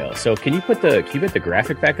rating scale. So can you put the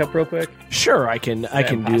graphic back up real quick? Sure, I can do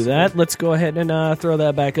impossible? that. Let's go ahead and throw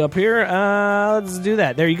that back up here. Let's do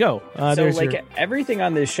that. There you go. So There's like your- everything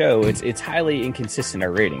on this show, it's highly inconsistent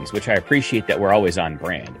our ratings, which I appreciate that we're always on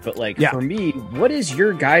brand. But like Yeah. for me, what is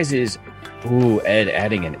your guys's? Ooh, Ed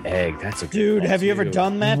adding an egg. That's a good Dude, one, have you ever too.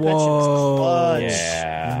 done that? Whoa. That shit's clutch.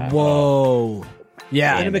 Yeah. Whoa.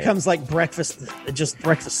 Yeah. And it becomes like breakfast, just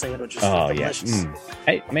breakfast sandwiches. Oh They're yeah. delicious.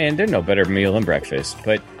 Hey man, there's no better meal than breakfast.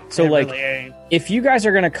 But so It like, really ain't. if you guys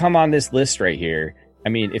are gonna come on this list right here, I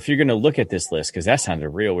mean, if you're gonna look at this list, because that sounded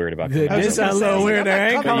real weird about coming It on did this sound a list. little weird. I'm There not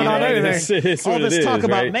ain't coming coming on on anything. It's All what this it talk is,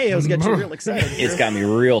 about right? mayos get you real excited. It's got me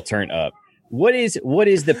real turned up. What is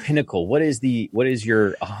the pinnacle? What is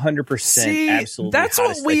your 100% See, absolutely that's what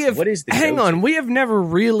hottest we list? have. What is the hang go-to? on, we have never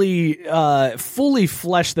really fully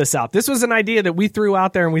fleshed this out. This was an idea that we threw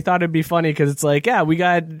out there, and we thought it'd be funny because it's like, yeah, we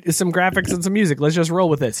got some graphics and some music. Let's just roll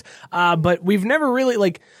with this. But we've never really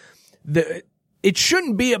It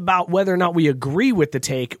shouldn't be about whether or not we agree with the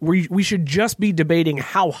take. We should just be debating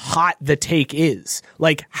how hot the take is.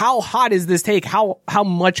 Like, how hot is this take? How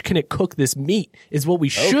much can it cook this meat is what we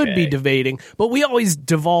should be Okay. debating. But we always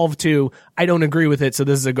devolve to, I don't agree with it, so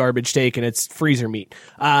this is a garbage take and it's freezer meat.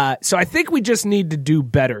 So I think we just need to do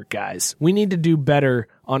better, guys. We need to do better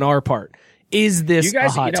on our part. Is this You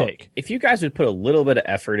guys, a hot take? if you guys would put a little bit of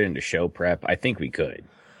effort into show prep, I think we could.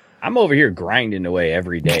 I'm over here grinding away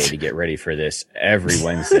every day to get ready for this every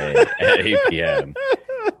Wednesday at 8 p.m.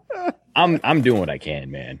 I'm doing what I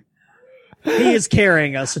can, man. He is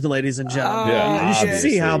carrying us, ladies and gentlemen. Yeah, you should see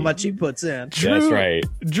obviously. how much he puts in. That's right.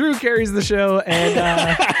 Drew carries the show,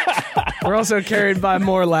 and we're also carried by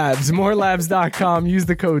More Labs. MoreLabs.com. Use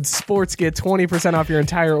the code SPORTS. Get 20% off your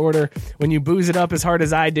entire order. When you booze it up as hard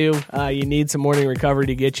as I do, you need some morning recovery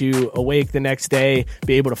to get you awake the next day,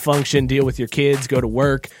 be able to function, deal with your kids, go to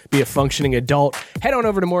work, be a functioning adult. Head on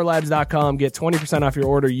over to MoreLabs.com. Get 20% off your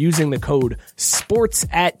order using the code SPORTS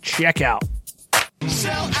at checkout.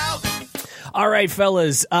 All right,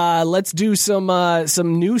 fellas, let's do some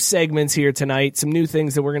new segments here tonight, some new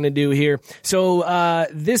things that we're going to do here. So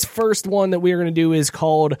this first one that we're going to do is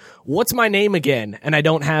called What's My Name Again? And I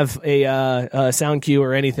don't have a sound cue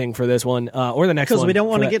or anything for this one or the next one. Because we don't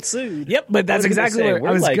want to get sued. Yep, but that's exactly what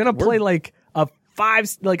I was going to play, like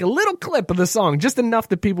a little clip of the song, just enough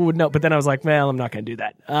that people would know. But then I was like, well, I'm not going to do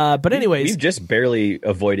that. But anyways, we've just barely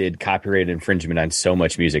avoided copyright infringement on so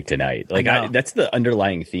much music tonight. Like that's the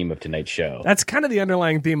underlying theme of tonight's show. That's kind of the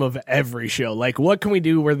underlying theme of every show. Like, what can we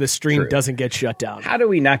do where the stream doesn't get shut down? How do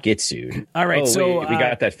we not get sued? All right, so we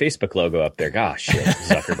got that Facebook logo up there. Gosh, shit,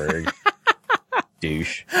 Zuckerberg.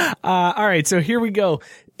 Douche. All right, so here we go.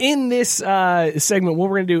 In this segment, what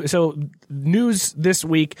we're going to do, so news this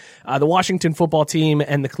week, the Washington football team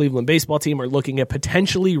and the Cleveland baseball team are looking at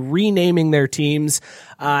potentially renaming their teams.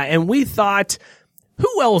 And we thought,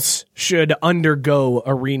 who else should undergo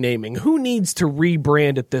a renaming? Who needs to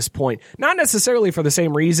rebrand at this point? Not necessarily for the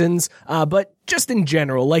same reasons, but just in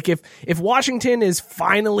general. Like if Washington is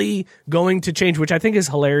finally going to change, which I think is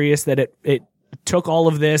hilarious that it took all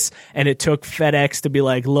of this and it took FedEx to be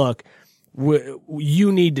like, look, you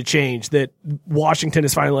need to change, that Washington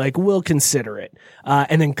is finally like, we'll consider it.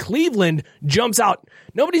 And then Cleveland jumps out.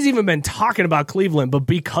 Nobody's even been talking about Cleveland, but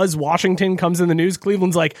because Washington comes in the news,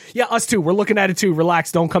 Cleveland's like, yeah, us too. We're looking at it too.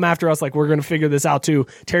 Relax. Don't come after us. Like, we're going to figure this out too.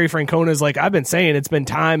 Terry Francona's like, I've been saying it's been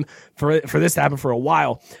time for this to happen for a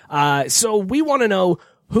while. So we want to know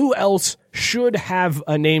who else should have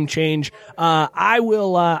a name change.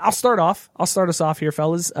 I'll start us off here,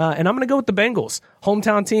 fellas. And I'm going to go with the Bengals.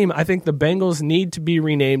 Hometown team. I think the Bengals need to be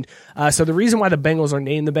renamed. So the reason why the Bengals are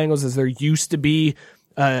named the Bengals is there used to be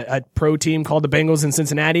a pro team called the Bengals in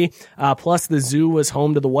Cincinnati. Plus the zoo was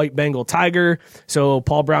home to the white Bengal tiger. So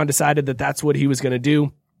Paul Brown decided that that's what he was going to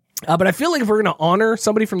do. But I feel like if we're going to honor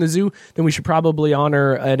somebody from the zoo, then we should probably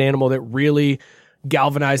honor an animal that really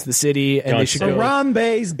galvanize the city, and they should go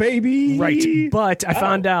Harambe's, baby. Right. But I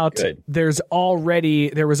found out there was already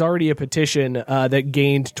a petition that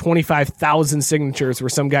gained 25,000 signatures where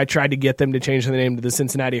some guy tried to get them to change the name to the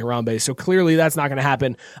Cincinnati Harambe. So clearly that's not going to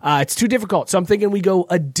happen. It's too difficult. So I'm thinking we go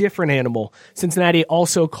a different animal. Cincinnati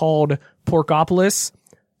also called Porkopolis,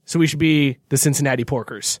 so we should be the Cincinnati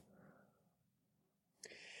Porkers.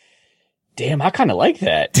 Damn, I kind of like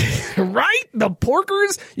that. Right? The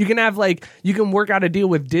Porkers? You can work out a deal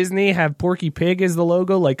with Disney, have Porky Pig as the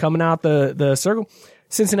logo, like coming out the circle.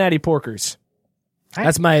 Cincinnati Porkers.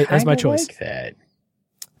 That's my choice. I like that.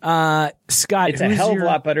 Scott, it's a hell of a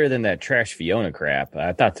lot better than that trash Fiona crap.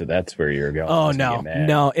 I thought that's where you were going. Oh,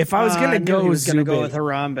 no. If I was going to go, with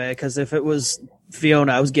Harambe, because if it was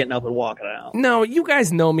Fiona, I was getting up and walking out. No, you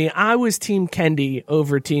guys know me. I was Team Kendi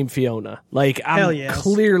over Team Fiona. Like, I'm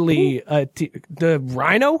clearly the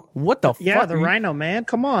Rhino. What the fuck? Yeah, the Rhino, man.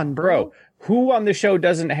 Come on, bro. Who on the show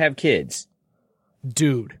doesn't have kids?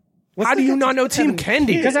 Dude. How do you not know Team Kendi?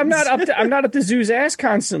 Because I'm not up the zoo's ass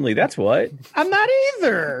constantly. That's what. I'm not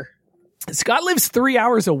either. Scott lives 3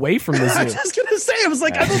 hours away from the zoo. I was just gonna say, I was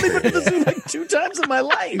like, I've only been to the zoo like 2 times in my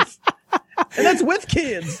life, and that's with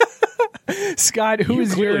kids. Scott, you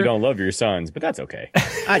clearly don't love your sons, but that's okay.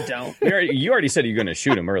 I don't. You already said you're going to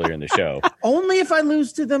shoot them earlier in the show. Only if I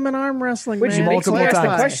lose to them in arm wrestling. Which man. makes me ask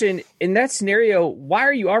the question: in that scenario, why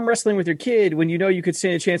are you arm wrestling with your kid when you know you could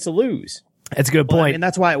stand a chance to lose? That's a good point. And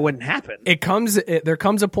that's why it wouldn't happen. There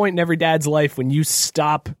comes a point in every dad's life when you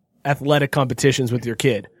stop athletic competitions with your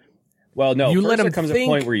kid. Well, no, you first there comes a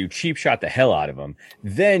point where you cheap shot the hell out of them.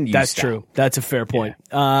 Then you That's stop. true. That's a fair point.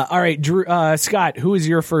 Yeah. All right, Drew, Scott, who is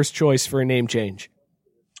your first choice for a name change?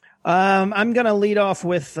 I'm going to lead off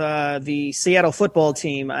with the Seattle football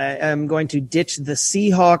team. I am going to ditch the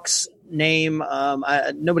Seahawks name.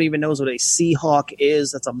 Nobody even knows what a Seahawk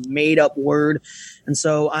is. That's a made-up word. And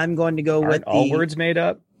so I'm going to go with all words made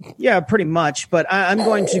up? Yeah, pretty much. But I'm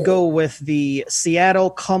going to go with the Seattle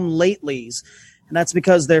Come-Latelys. And that's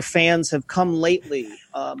because their fans have come lately,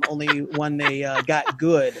 only when they got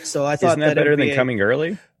good. So I thought Isn't that better than coming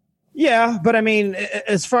early? Yeah, but I mean,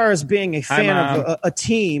 as far as being a fan of a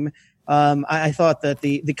team, I thought that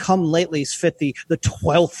the Come Latelys fit the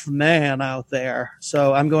 12th man out there.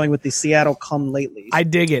 So I'm going with the Seattle Come Latelys. I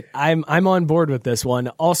dig it. I'm on board with this one.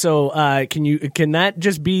 Also, can that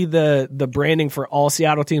just be the branding for all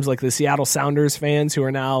Seattle teams, like the Seattle Sounders fans who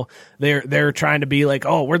are now they're trying to be like,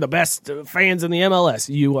 oh, we're the best fans in the MLS.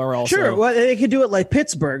 You are also sure. Well, they could do it like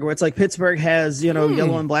Pittsburgh, where it's like Pittsburgh has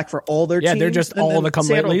yellow and black for all their teams. Yeah, they're just all the Come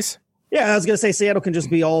Latelys. Yeah, I was going to say Seattle can just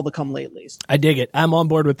be all the Come Latelys. I dig it. I'm on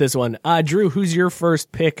board with this one. Drew, who's your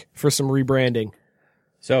first pick for some rebranding?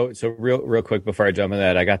 So real quick before I jump into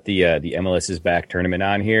that, I got the MLS is Back tournament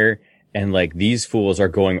on here, and like these fools are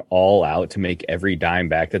going all out to make every dime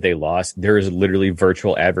back that they lost. There is literally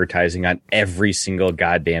virtual advertising on every single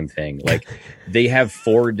goddamn thing. Like they have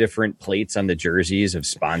 4 different plates on the jerseys of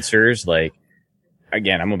sponsors. Like,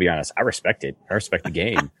 again, I'm gonna be honest, I respect it. I respect the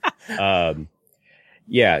game.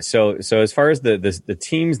 Yeah. So as far as the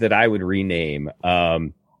teams that I would rename,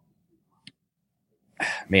 man,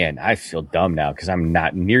 I feel dumb now because I'm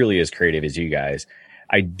not nearly as creative as you guys.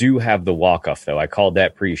 I do have the walk-off, though. I called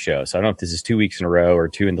that pre-show. So I don't know if this is 2 weeks in a row or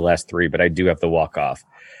 2 in the last 3, but I do have the walk-off.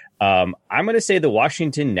 I'm going to say the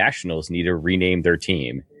Washington Nationals need to rename their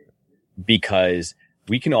team because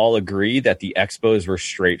we can all agree that the Expos were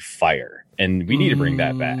straight fire, and we need to bring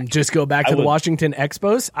that back. Just go back to the Washington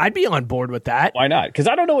Expos? I'd be on board with that. Why not? Because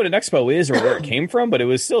I don't know what an Expo is or where it came from, but it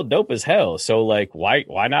was still dope as hell. So, like, why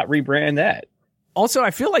not rebrand that? Also,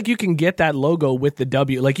 I feel like you can get that logo with the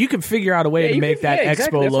W. Like, you can figure out a way to make that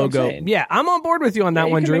Expo logo. Yeah, I'm on board with you on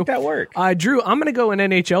that one, Drew. Make that work. Drew, I'm going to go an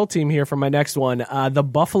NHL team here for my next one. The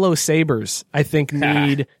Buffalo Sabres, I think,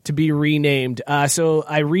 need to be renamed. So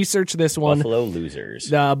I researched this one. Buffalo Losers.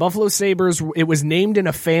 The Buffalo Sabres, it was named in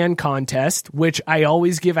a fan contest, which I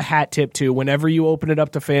always give a hat tip to whenever you open it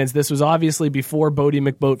up to fans. This was obviously before Bodie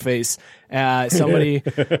McBoatface.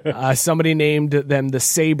 Somebody named them the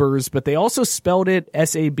Sabres, but they also spelled it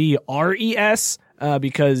Sabres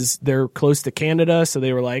because they're close to Canada. So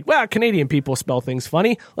they were like, well, Canadian people spell things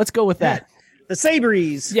funny. Let's go with that. The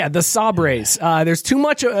Sabres. Yeah, the Sabres. There's too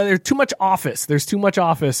much office. There's too much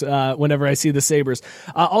office whenever I see the Sabres.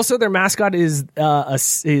 Also, their mascot is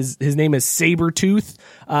his name is Sabretooth.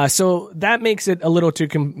 So that makes it a little too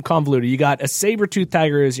convoluted. You got a saber-tooth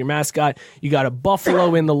tiger as your mascot. You got a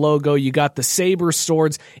buffalo in the logo. You got the saber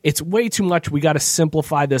swords. It's way too much. We got to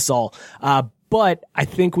simplify this all. But I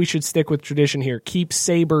think we should stick with tradition here. Keep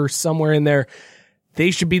saber somewhere in there.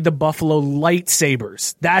 They should be the Buffalo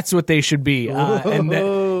Lightsabers. That's what they should be. And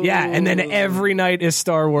then every night is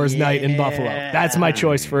Star Wars night in Buffalo. That's my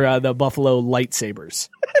choice for the Buffalo Lightsabers.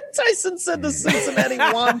 Tyson said the Cincinnati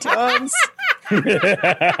Wontons.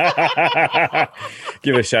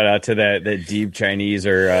 Give a shout out to that deep Chinese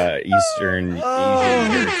or Eastern Asian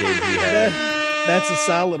heritage we have. That's a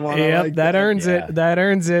solid one. Yep, like that earns it. That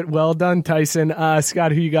earns it. Well done, Tyson.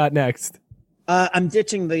 Scott, who you got next? I'm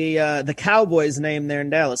ditching the Cowboys name there in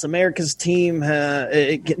Dallas. America's team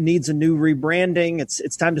it needs a new rebranding.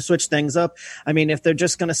 It's time to switch things up. I mean, if they're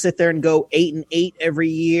just going to sit there and go 8-8 every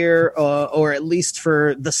year, or at least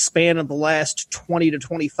for the span of the last 20 to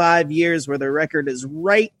 25 years, where their record is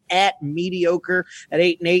right at mediocre at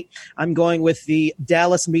 8-8, I'm going with the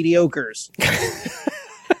Dallas Mediocres.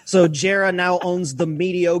 So Jera now owns the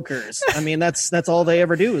Mediocres. I mean, that's all they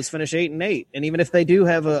ever do is finish 8-8. And even if they do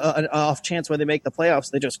have an off chance where they make the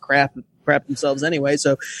playoffs, they just crap themselves anyway.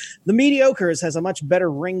 So the Mediocres has a much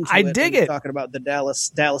better ring to it. I dig it. Talking about the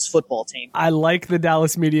Dallas football team. I like the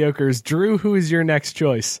Dallas Mediocres. Drew, who is your next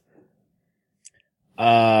choice?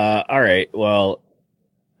 All right. Well,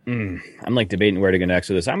 I'm like debating where to go next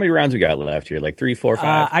with this. How many rounds we got left here? Like 3, 4,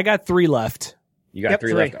 5? I got 3 left. You got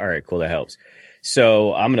 3 left? All right, cool. That helps.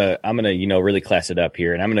 So I'm gonna really class it up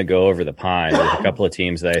here, and I'm gonna go over the pond with a couple of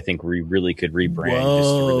teams that I think we really could rebrand just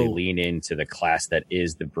to really lean into the class that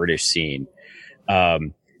is the British scene.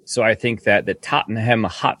 So I think that the Tottenham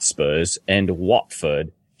Hotspurs and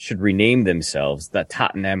Watford should rename themselves the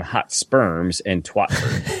Tottenham Hotspurms and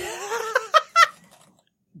Twatford.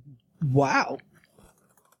 Wow.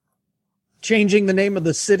 Changing the name of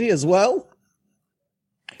the city as well?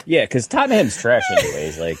 Yeah, because Tottenham's trash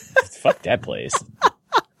anyways. Like, fuck that place.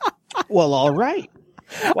 Well, all right.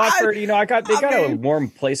 Watford, they got a warm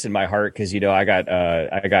place in my heart because, I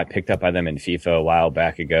got picked up by them in FIFA a while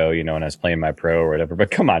back ago, when I was playing my pro or whatever. But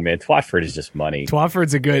come on, man, Watford is just money.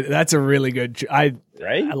 Watford's that's a really good, I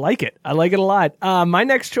like it. I like it a lot. My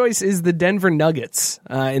next choice is the Denver Nuggets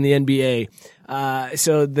in the NBA.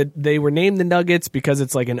 So they were named the Nuggets because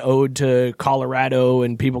it's like an ode to Colorado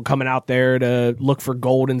and people coming out there to look for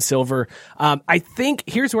gold and silver. I think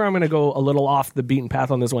here's where I'm going to go a little off the beaten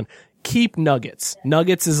path on this one. Keep Nuggets.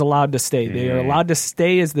 Nuggets is allowed to stay. They are allowed to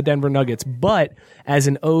stay as the Denver Nuggets, but as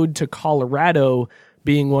an ode to Colorado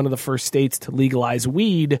being one of the first states to legalize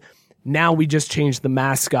weed, now we just changed the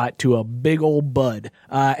mascot to a big old bud.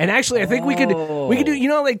 And actually, I think we could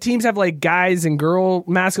do, like teams have like guys and girl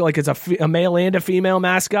mascot, like it's a male and a female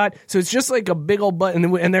mascot. So it's just like a big old bud,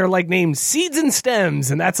 and they're like named Seeds and Stems.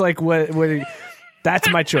 And that's like what that's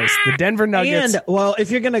my choice. The Denver Nuggets. And well,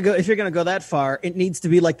 if you're gonna go that far, it needs to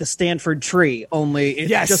be like the Stanford tree, only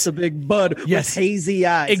it's just a big bud with hazy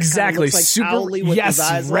eyes. Exactly. Like super.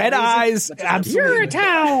 Yes. Red eyes. Absolutely. You're a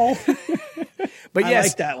towel. But I yes,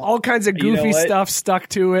 like that one. all kinds of You know goofy what? stuff stuck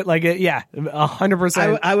to it. Like,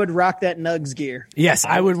 100%. I would rock that Nugs gear. Yes,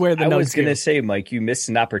 I would wear the I Nugs was going gear. to say, Mike, you missed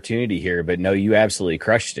an opportunity here, but no, you absolutely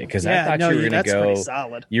crushed it because Yeah, I thought no, you were going that's to go. pretty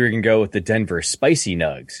solid. You were going to go with the Denver Spicy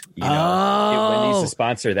Nugs. You know, get Wendy's to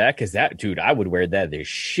sponsor that because that, dude, I would wear the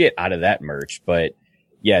shit out of that merch. But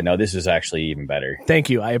yeah, no, this is actually even better. Thank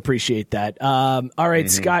you. I appreciate that. All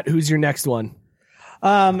right, Scott, who's your next one?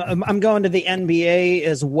 I'm going to the NBA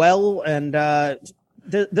as well, and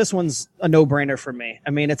this one's a no-brainer for me. I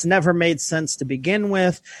mean, it's never made sense to begin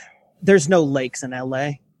with. There's no lakes in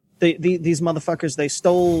LA. These motherfuckers, they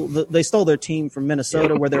stole their team from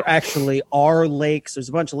Minnesota where there actually are lakes. There's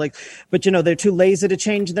a bunch of lakes, but they're too lazy to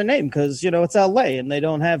change their name because it's LA and they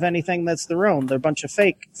don't have anything that's their own. They're a bunch of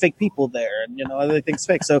fake people there, and everything's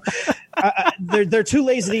fake. So they're too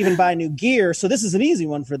lazy to even buy new gear. So this is an easy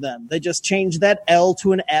one for them. They just change that L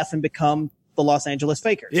to an F and become the Los Angeles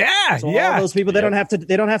Fakers. Yeah, so yeah. all those people, they don't have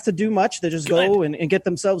to do much. They just go and get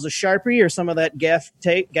themselves a Sharpie or some of that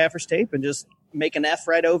gaffer's tape and just make an F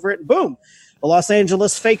right over it, and boom, the Los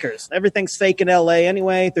Angeles Fakers. Everything's fake in LA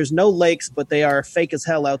anyway. There's no lakes, but they are fake as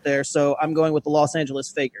hell out there. So I'm going with the Los Angeles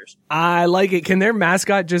Fakers. I like it. Can their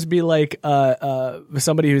mascot just be like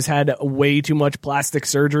somebody who's had way too much plastic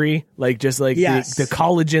surgery? Like just like Yes. the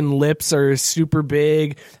collagen lips are super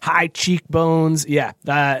big, high cheekbones. Yeah,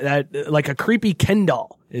 that like a creepy Ken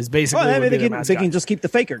doll is basically. Well, what would be they their can mascot. just keep the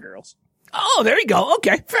Faker girls. Oh, there you go.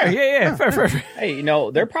 Okay, fair. Yeah, fair. Hey,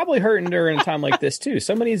 they're probably hurting during a time like this too.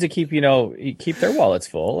 Somebody needs to keep their wallets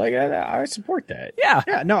full. Like I support that. Yeah.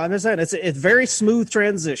 Yeah, no, I'm just saying it's very smooth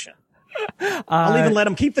transition. I'll even let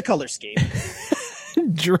them keep the color scheme.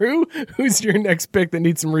 Drew, who's your next pick that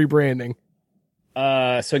needs some rebranding?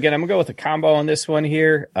 So again, I'm gonna go with a combo on this one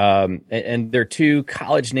here. And they're two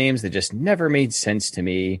college names that just never made sense to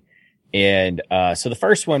me. And so the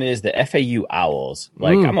first one is the FAU Owls.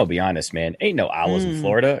 Like, I'm gonna be honest, man, ain't no owls in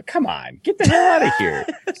Florida. Come on, get the hell out of here.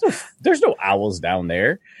 There's no owls down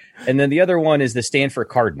there. And then the other one is the Stanford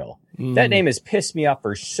Cardinal. That name has pissed me off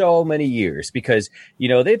for so many years because,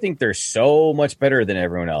 they think they're so much better than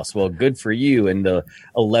everyone else. Well, good for you and the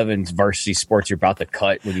 11 varsity sports you're about to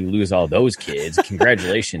cut when you lose all those kids.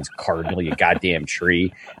 Congratulations, Cardinal, you goddamn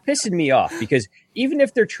tree. Pissing me off because even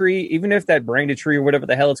if that branded tree or whatever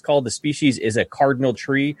the hell it's called, the species is a cardinal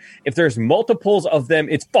tree, if there's multiples of them,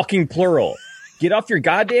 it's fucking plural. Get off your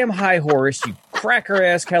goddamn high horse, you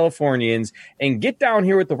cracker-ass Californians, and get down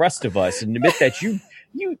here with the rest of us and admit that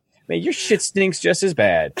man, your shit stinks just as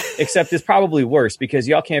bad, except it's probably worse because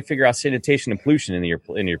y'all can't figure out sanitation and pollution in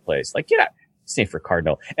your place. Like, get out, Stanford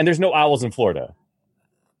Cardinal. And there's no owls in Florida.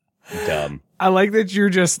 Dumb. I like that you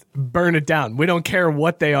just burn it down. We don't care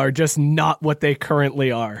what they are, just not what they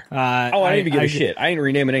currently are. I don't even give a shit. I ain't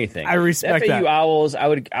renaming anything. I respect FAU that. Owls, I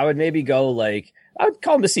would maybe go like, I would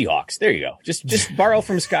call them the Seahawks. There you go. Just borrow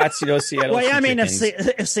from Scott's, Seattle. Well, yeah, I mean, chickens.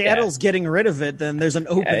 if Seattle's getting rid of it, then there's an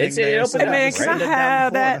opening there. open So up. Man, Just can I send it down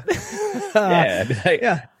have to that? Florida. Yeah, be like,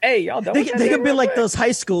 Yeah. Hey, y'all don't. They could be like those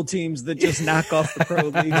high school teams that just knock off the pro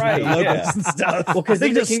leagues Right, and the logos yeah. and stuff. Well, 'cause they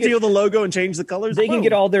they just can steal the logo and change the colors. They can Boom.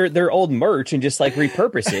 get all their old merch and just like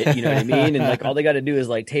repurpose it, you know what I mean? And like all they got to do is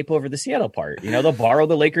like tape over the Seattle part. They'll borrow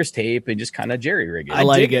the Lakers tape and just kind of jerry rig it. I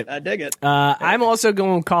like it. I dig it. I'm also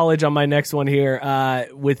going college on my next one here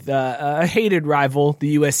with a hated rival,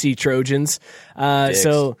 the USC Trojans.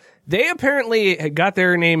 So they apparently got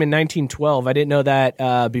their name in 1912. I didn't know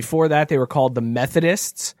that. Before that, they were called the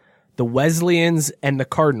Methodists, the Wesleyans, and the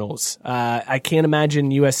Cardinals. I can't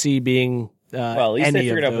imagine USC being Well, at least any they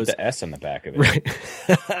figured of out with those. the S on the back of it.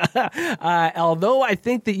 Right. Although I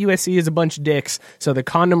think that USC is a bunch of dicks, so the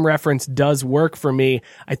condom reference does work for me.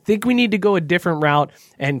 I think we need to go a different route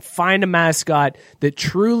and find a mascot that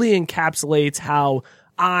truly encapsulates how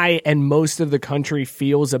I and most of the country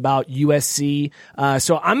feels about USC.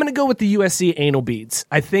 So I'm going to go with the USC anal beads.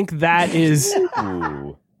 I think that is...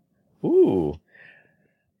 Ooh.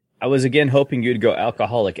 I was again hoping you'd go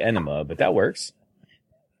alcoholic enema, but that works.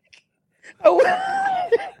 I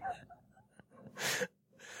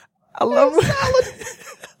love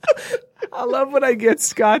I love when I get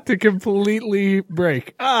Scott to completely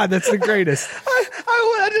break. That's the greatest.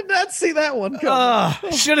 I did not see that one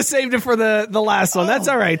coming. Should have saved it for the last one. That's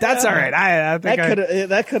all right. That's all right. I think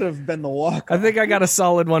That could have been the walk. I think I got a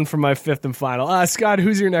solid one for my fifth and final. Scott,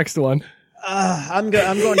 who's your next one? I'm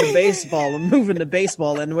going to baseball. I'm moving to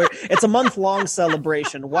baseball, and it's a month-long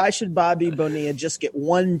celebration. Why should Bobby Bonilla just get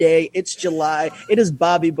one day? It's July. It is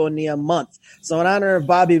Bobby Bonilla month. So in honor of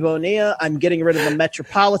Bobby Bonilla, I'm getting rid of the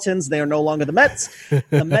Metropolitans. They are no longer the Mets.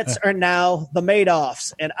 The Mets are now the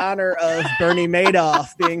Madoffs, in honor of Bernie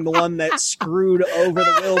Madoff being the one that screwed over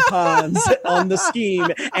the Wilpons on the scheme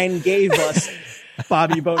and gave us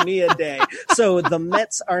Bobby Bonilla Day. So the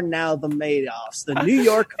Mets are now the Madoffs, the New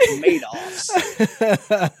York Madoffs.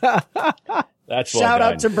 That's well Shout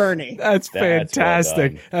done. out to Bernie. That's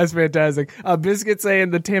fantastic. That's fantastic. Biscuit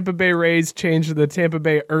saying the Tampa Bay Rays changed to the Tampa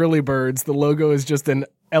Bay Early Birds. The logo is just an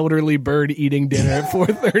elderly bird eating dinner at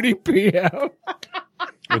 4:30 p.m.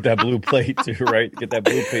 With that blue plate too, right? Get that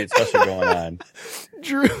blue plate special going on.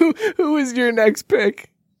 Drew, who is your next pick?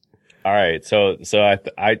 All right, so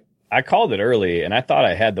I called it early, and I thought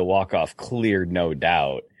I had the walk-off cleared, no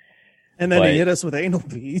doubt. And then he hit us with anal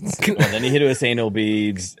beads. Well, then he hit it with anal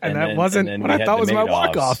beads. And that wasn't what I thought was my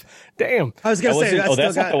walk-off. Damn. I was going to say,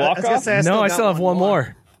 that's not the walk-off? No, I still have one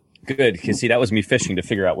more. Good, because see, that was me fishing to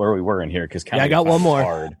figure out where we were in here. Because I got one more.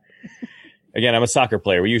 Hard. Again, I'm a soccer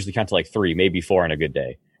player. We usually count to like 3, maybe 4 on a good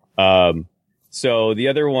day. So the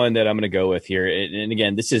other one that I'm going to go with here, and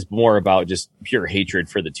again, this is more about just pure hatred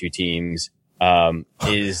for the two teams,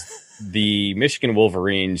 is the Michigan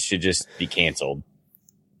Wolverines should just be canceled.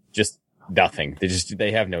 Just nothing.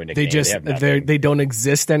 They have no nickname. They don't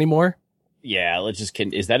exist anymore. Yeah,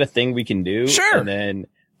 is that a thing we can do? Sure. And then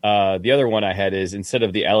the other one I had is, instead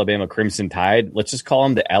of the Alabama Crimson Tide, let's just call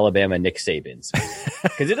them the Alabama Nick Sabans.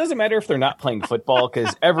 Because it doesn't matter if they're not playing football,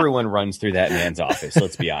 because everyone runs through that man's office.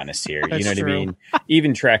 Let's be honest here. That's you know what true. I mean?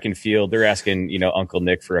 Even track and field, they're asking, Uncle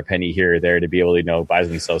Nick for a penny here or there to be able to, buy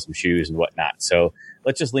themselves some shoes and whatnot. So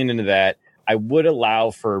let's just lean into that. I would allow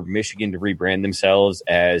for Michigan to rebrand themselves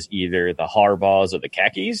as either the Harbaughs or the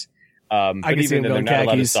Khakis. But even though they're not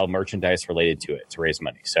allowed to sell merchandise related to it to raise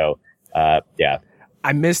money. So, yeah.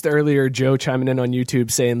 I missed earlier Joe chiming in on YouTube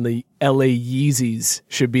saying the LA Yeezys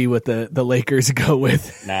should be what the Lakers go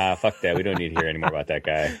with. Nah, fuck that. We don't need to hear any more about that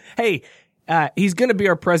guy. Hey, he's going to be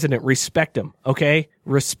our president. Respect him, okay?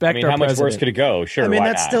 Respect our president. How much worse could it go? Sure, why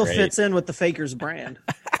that not, still right? fits in with the Fakers brand.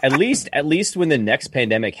 At least when the next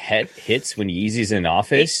pandemic hits, when Yeezy's in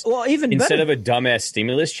office, even instead better. of a dumbass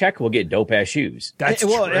stimulus check, we'll get dope ass shoes. That's true.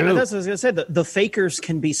 That's what I was going to say. The Fakers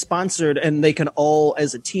can be sponsored, and they can all,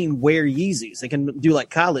 as a team, wear Yeezys. They can do like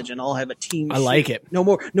college and all have a team. I like it. No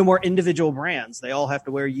more individual brands. They all have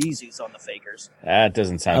to wear Yeezys on the Fakers. That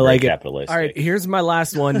doesn't sound I like very it. capitalistic. All right, here's my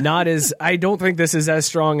last one. I don't think this is as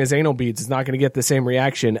strong as anal beads. It's not going to get the same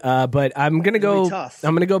reaction. But I'm going to go. Tough.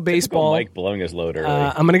 I'm going to go baseball. Mike blowing his load early.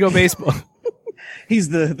 I'm going to go baseball. He's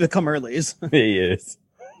the come-earlies. He is.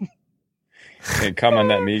 And come on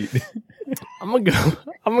that meat. I'm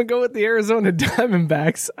gonna go with the Arizona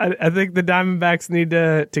Diamondbacks. I think the Diamondbacks need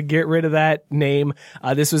to get rid of that name.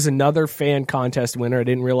 This was another fan contest winner. I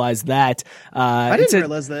didn't realize that. I didn't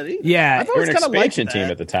realize that either. Yeah, I thought They were it an was kind of like expansion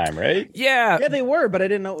team at the time, right? Yeah, they were, but I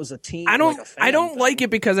didn't know it was a team. I don't. like a fan I don't thing. like it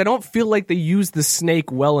because I don't feel like they use the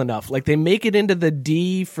snake well enough. Like they make it into the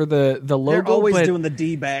D for the logo. They're always but, doing the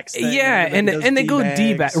D-backs thing. Yeah, and they go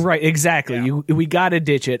D-back. Right, exactly. Yeah. We got to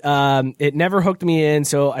ditch it. It never hooked me in,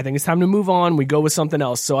 so I think it's time to move on. We go with something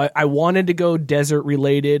else. So I wanted to go desert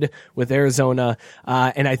related with Arizona,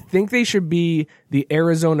 and I think they should be the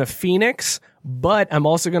Arizona Phoenix. But I'm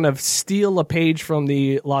also going to steal a page from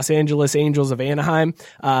the Los Angeles Angels of Anaheim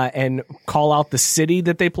and call out the city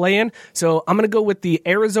that they play in. So I'm going to go with the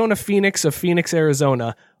Arizona Phoenix of Phoenix,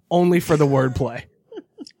 Arizona, only for the wordplay.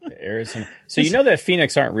 Arizona. So you know that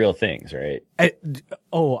Phoenix aren't real things, right?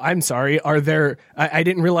 I'm sorry. Are there? I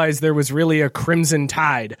didn't realize there was really a Crimson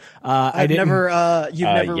Tide. You've never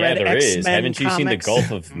Yeah, read there X-Men is. Haven't you seen the comics?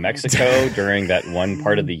 Gulf of Mexico during that one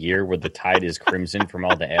part of the year where the tide is crimson from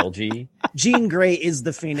all the algae? Jean Grey is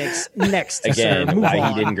the Phoenix. Next, Again, sir. Move why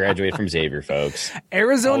on. he didn't graduate from Xavier, folks.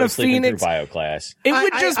 Arizona Always sleeping Phoenix. through bio class. It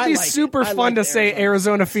would I just be like it. super I fun like to say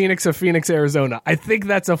Arizona Phoenix of Phoenix, Arizona. I think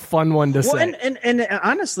that's a fun one to say. And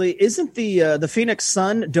honestly, isn't the Phoenix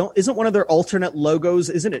Sun isn't one of their alternate logos?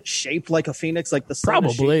 Isn't it shaped like a phoenix, like the sun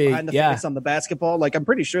is shaped Probably, behind the yeah. Phoenix on the basketball? Like I'm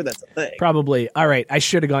pretty sure that's a thing. Probably. All right. I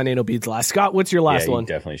should have gone anal beads last. Scott, what's your last Yeah, one? you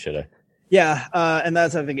definitely should have. Yeah, and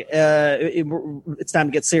that's I think it's time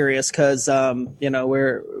to get serious because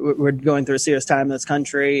we're going through a serious time in this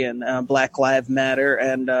country and Black Lives Matter,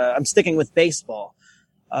 and I'm sticking with baseball.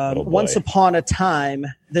 Once upon a time,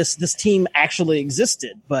 this team actually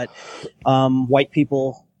existed, but white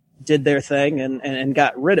people did their thing and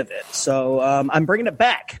got rid of it. So I'm bringing it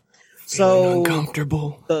back. So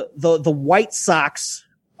uncomfortable. The White Sox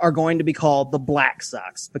are going to be called the Black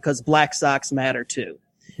Sox because Black Sox matter too.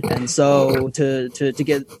 And so to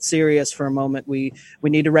get serious for a moment, we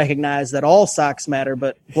need to recognize that all Sox matter,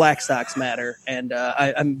 but Black Sox matter. And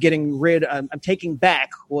I'm taking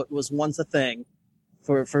back what was once a thing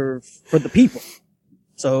for the people.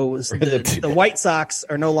 So the White Sox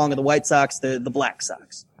are no longer the White Sox; they're the Black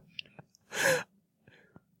Sox.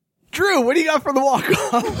 Drew, what do you got for the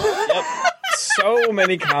walk-off? Yep. So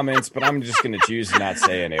many comments, but I'm just going to choose to not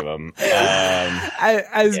say any of them.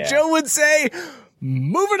 As Joe would say,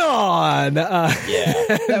 moving on.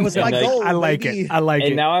 That was my goal. I like it.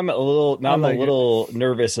 And now I'm a little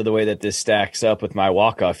nervous of the way that this stacks up with my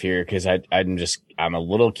walk-off here because I'm a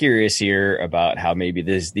little curious here about how maybe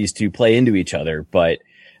these two play into each other. But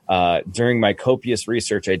during my copious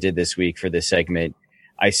research I did this week for this segment,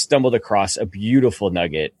 I stumbled across a beautiful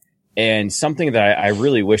nugget. And something that I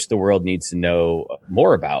really wish the world needs to know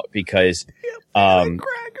more about because I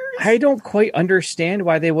don't quite understand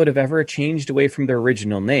why they would have ever changed away from their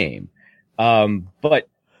original name. But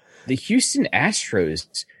the Houston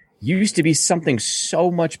Astros used to be something so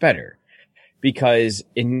much better because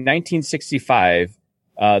in 1965,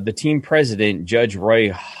 the team president, Judge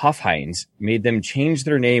Roy Hofheinz, made them change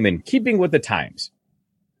their name in keeping with the times.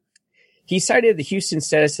 He cited the Houston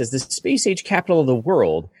status as the space age capital of the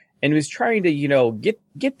world and was trying to,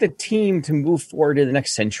 get the team to move forward in the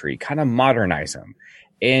next century, kind of modernize them.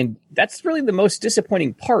 And that's really the most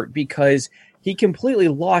disappointing part because he completely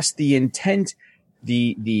lost the intent,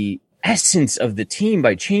 the essence of the team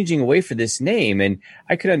by changing away for this name. And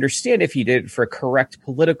I could understand if he did it for correct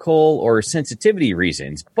political or sensitivity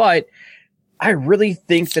reasons, but I really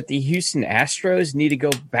think that the Houston Astros need to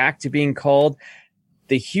go back to being called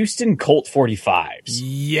the Houston Colt 45s.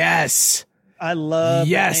 Yes. I love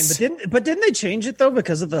that name. But didn't they change it though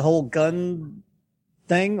because of the whole gun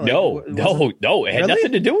thing? Like, no. It had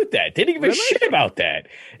nothing to do with that. They didn't give a shit about that.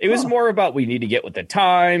 It was more about we need to get with the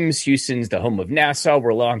times. Houston's the home of NASA.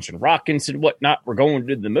 We're launching rockets and whatnot. We're going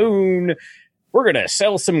to the moon. We're going to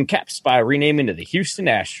sell some caps by renaming to the Houston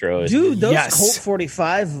Astros. Dude, those Colt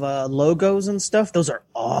 45 logos and stuff, those are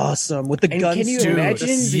awesome with the guns. Can you imagine?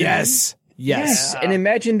 Yes. And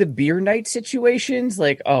imagine the beer night situations.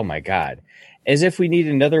 Like, oh my God. As if we need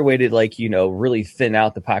another way to really thin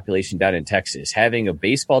out the population down in Texas. Having a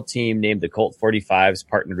baseball team named the Colt 45s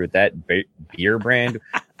partnered with that beer brand.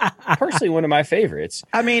 Personally, one of my favorites.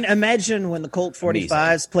 I mean, imagine when the Colt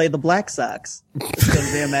 45s play the Black Sox. It's going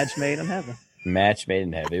to be a match made in heaven. Match made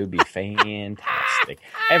in heaven. It would be fantastic.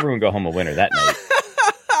 Everyone go home a winner that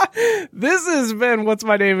night. This has been What's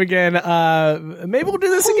My Name Again. Maybe we'll do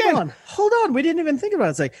this again. Hold on. We didn't even think about it.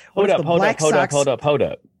 It's like, hold up.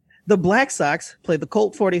 The Black Sox play the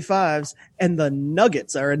Colt 45s, and the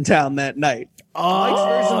Nuggets are in town that night.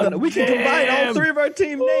 We can combine all three of our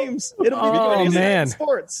team names. It'll be man.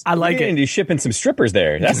 Sports. I like it. And he's shipping some strippers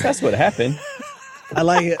there. That's what happened. I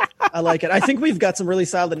like it. I think we've got some really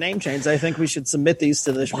solid name changes. I think we should submit these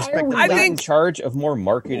to the respective. I think in charge of more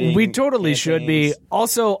marketing. We totally should be.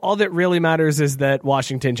 Also, all that really matters is that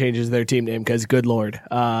Washington changes their team name because, good Lord,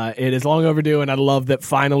 it is long overdue, and I love that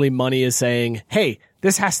finally money is saying, hey,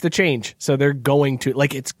 this has to change. So they're going to,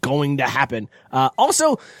 it's going to happen.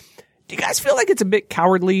 Also, do you guys feel like it's a bit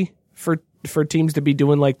cowardly for teams to be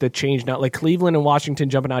doing the change now, like Cleveland and Washington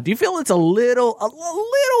jumping out? Do you feel it's a little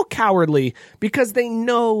cowardly because they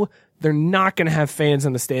know they're not going to have fans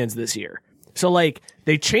in the stands this year? So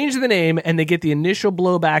they change the name and they get the initial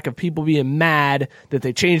blowback of people being mad that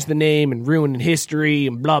they changed the name and ruining history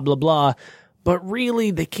and blah, blah, blah. But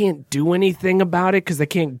really, they can't do anything about it because they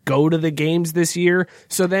can't go to the games this year.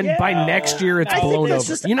 So then by next year, it's blown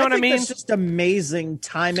over. You know what I mean? It's just amazing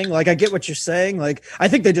timing. I get what you're saying. I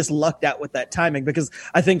think they just lucked out with that timing because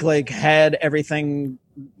I think had everything,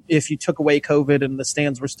 if you took away COVID and the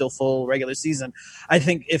stands were still full regular season, I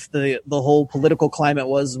think if the whole political climate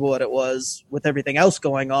was what it was with everything else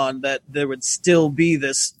going on, that there would still be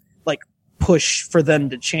this push for them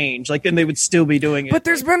to change, and they would still be doing it. But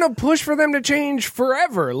there's been a push for them to change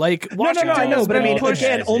forever. No, I know, but I mean,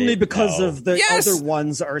 again, only because of the other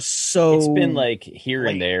ones are so. It's been here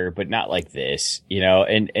and there, but not like this,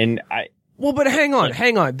 and I. Well, but hang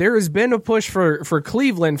on. There has been a push for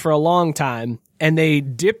Cleveland for a long time, and they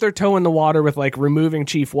dipped their toe in the water with removing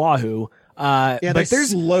Chief Wahoo. But they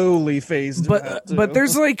slowly phased. But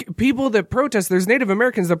there's people that protest. There's Native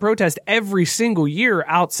Americans that protest every single year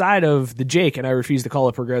outside of the Jake, and I refuse to call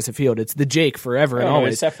it Progressive Field. It's the Jake forever and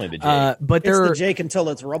always. It's definitely the Jake. But it's the Jake until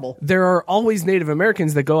it's rubble. There are always Native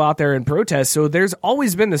Americans that go out there and protest. So there's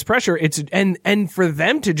always been this pressure. And for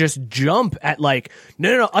them to just jump at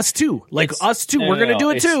no, us too. Us too. We're gonna do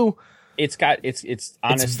it too. It's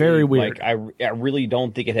honestly very weird. Like, I really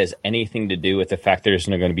don't think it has anything to do with the fact there's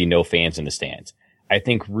going to be no fans in the stands. I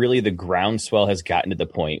think really the groundswell has gotten to the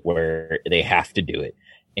point where they have to do it.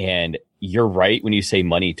 And you're right when you say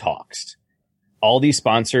money talks. All these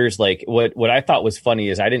sponsors, like what I thought was funny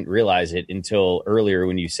is I didn't realize it until earlier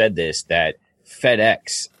when you said this, that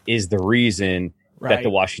FedEx is the reason that the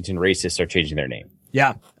Washington Racists are changing their name.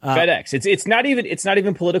 Yeah. FedEx. It's not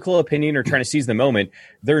even political opinion or trying to seize the moment.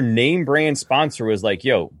 Their name brand sponsor was like,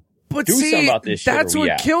 yo, but do something about this shit. That's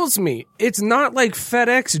what kills me. It's not like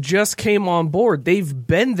FedEx just came on board. They've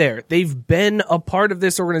been there. They've been a part of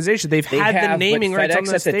this organization. They've had the naming rights on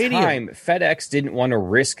the stadium. At the time, FedEx didn't want to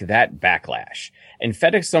risk that backlash. And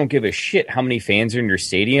FedEx don't give a shit how many fans are in your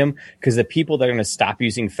stadium, because the people that are going to stop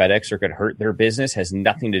using FedEx or could hurt their business has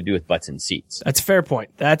nothing to do with butts and seats. That's a fair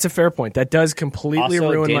point. That's a fair point. That does completely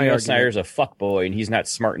ruin my argument. Daniel Snyder's a fuckboy, and he's not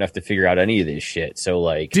smart enough to figure out any of this shit. So,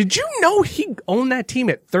 like, did you know he owned that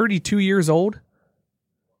team at 32 years old?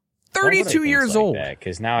 32 years old.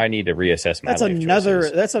 Because now I need to reassess my life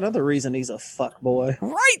choices. That's another reason he's a fuck boy.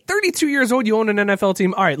 Right, 32 years old. You own an NFL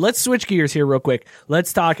team. All right, let's switch gears here real quick.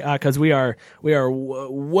 Let's talk because we are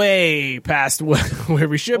way past where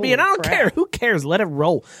we should be, and I don't care. Who cares? Let it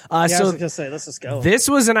roll. I was gonna say, let's just go. This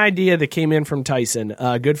was an idea that came in from Tyson,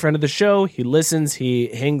 a good friend of the show. He listens. He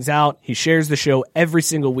hangs out. He shares the show every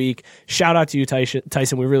single week. Shout out to you,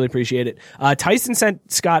 Tyson. We really appreciate it. Tyson sent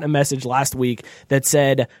Scott a message last week that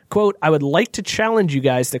said, quote, I would like to challenge you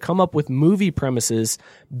guys to come up with movie premises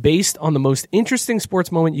based on the most interesting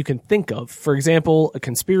sports moment you can think of. For example, a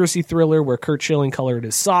conspiracy thriller where Kurt Schilling colored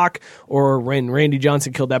his sock, or when Randy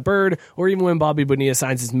Johnson killed that bird, or even when Bobby Bonilla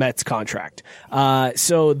signs his Mets contract.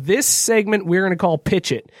 So this segment we're going to call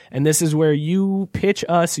Pitch It, and this is where you pitch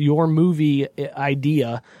us your movie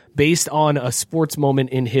idea based on a sports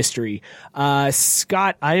moment in history.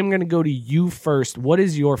 Scott, I am going to go to you first. What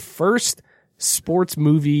is your first sports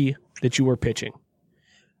movie that you were pitching?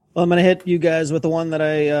 Well, I'm going to hit you guys with the one that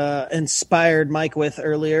I inspired Mike with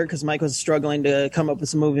earlier, because Mike was struggling to come up with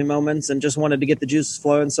some movie moments and just wanted to get the juices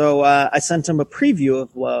flowing. So I sent him a preview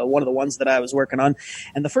of one of the ones that I was working on.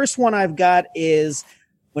 And the first one I've got is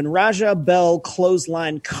when Raja Bell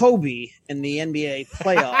clotheslined Kobe in the NBA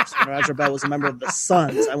playoffs, when Raja Bell was a member of the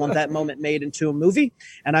Suns. I want that moment made into a movie.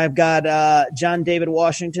 And I've got John David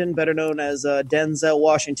Washington, better known as Denzel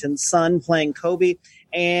Washington's son, playing Kobe,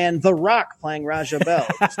 and The Rock playing Raja Bell.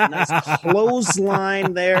 Just a nice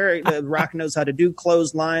clothesline there. The Rock knows how to do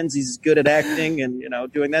clotheslines. He's good at acting and,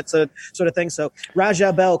 doing that sort of thing. So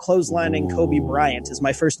Raja Bell clotheslining Kobe Bryant is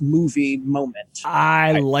my first movie moment.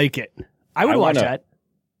 I like it. I would watch that.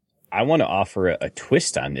 I want to offer a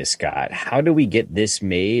twist on this, Scott. How do we get this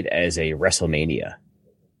made as a WrestleMania?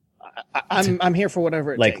 I'm here for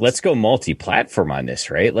whatever it takes. Let's go multi-platform on this,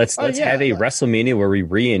 right? Let's have a WrestleMania where we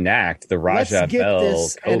reenact the Raja Bell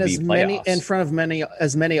Kobe playoffs in front of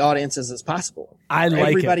as many audiences as possible.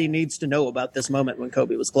 Everybody needs to know about this moment when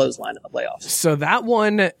Kobe was clotheslined in the playoffs. So that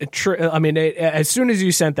one, as soon as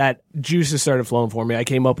you sent that, juices started flowing for me. I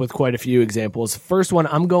came up with quite a few examples. First one,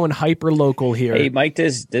 I'm going hyper local here. Hey, Mike,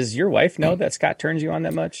 does your wife know that Scott turns you on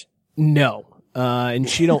that much? No. And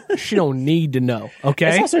she don't need to know.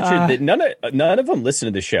 Okay. It's also true that none of them listen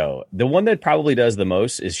to the show. The one that probably does the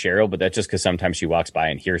most is Cheryl, but that's just because sometimes she walks by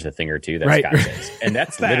and hears a thing or two that Scott says. And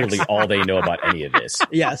that's literally all they know about any of this.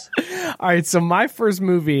 Yes. All right. So my first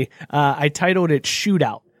movie, I titled it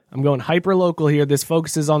Shootout. I'm going hyper local here. This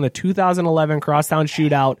focuses on the 2011 Crosstown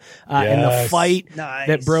Shootout and the fight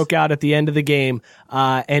that broke out at the end of the game.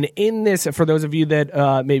 And in this, for those of you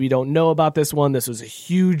that maybe don't know about this one, this was a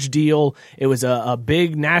huge deal. It was a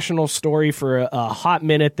big national story for a hot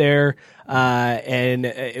minute there. And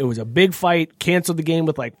it was a big fight. Canceled the game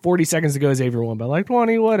with like 40 seconds to go. Xavier won by like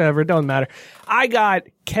 20, whatever. It doesn't matter. I got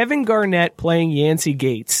Kevin Garnett playing Yancey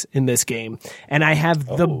Gates in this game, and I have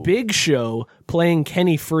the Big Show playing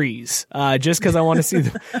Kenny Freeze. Just because I want to see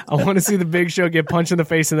the Big Show get punched in the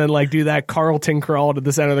face and then like do that Carlton crawl to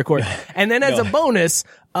the center of the court. And then as a bonus,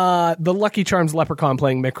 the Lucky Charms Leprechaun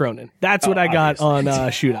playing Mick Cronin. That's what I got on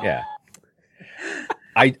Shootout. Yeah.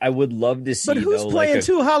 I would love to see. But who's playing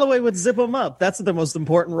Tu Holloway with Zip 'Em Up? That's the most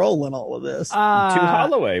important role in all of this. Tu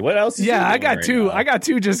Holloway. What else? I got two. I got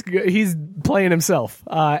two. Just he's playing himself.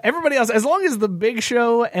 Everybody else, as long as the Big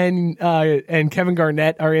Show and Kevin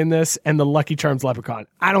Garnett are in this, and the Lucky Charms Leprechaun,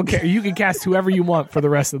 I don't care. You can cast whoever you want for the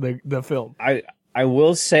rest of the film. I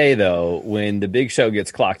will say, though, when the Big Show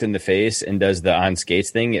gets clocked in the face and does the on skates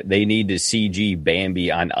thing, they need to CG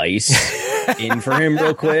Bambi on ice in for him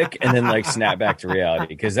real quick and then like snap back to reality,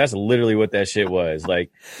 because that's literally what that shit was.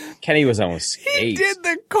 Like, Kenny was on skates. He did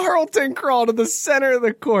the Carlton crawl to the center of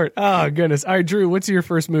the court. Oh, goodness. All right, Drew, what's your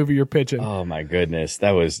first movie you're pitching? Oh, my goodness.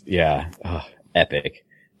 That was, epic.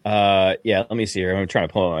 Let me see here. I'm trying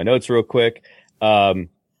to pull out my notes real quick.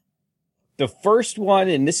 The first one,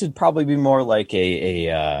 and this would probably be more like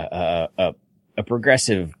a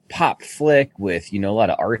progressive pop flick with, a lot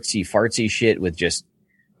of artsy fartsy shit with just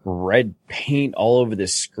red paint all over the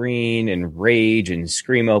screen and Rage and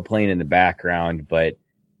Screamo playing in the background. But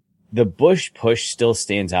the Bush Push still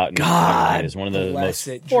stands out in my mind as one of the most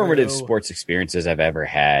formative sports experiences I've ever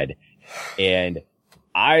had. And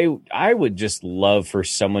I would just love for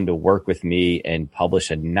someone to work with me and publish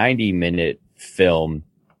a 90-minute film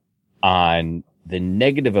on the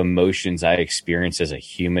negative emotions I experienced as a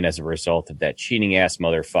human as a result of that cheating ass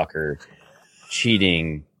motherfucker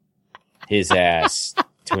cheating his ass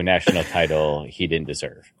to a national title he didn't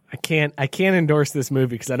deserve. I can't endorse this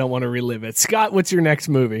movie because I don't want to relive it. Scott, what's your next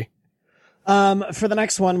movie? For the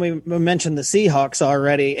next one, we mentioned the Seahawks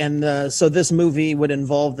already, and so this movie would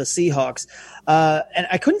involve the Seahawks. And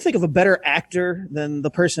I couldn't think of a better actor than the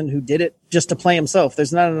person who did it just to play himself.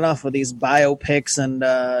 There's not enough of these biopics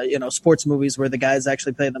and sports movies where the guys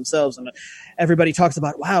actually play themselves, and everybody talks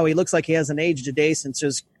about, wow, he looks like he hasn't aged a day since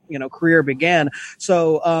his career began.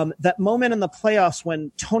 So that moment in the playoffs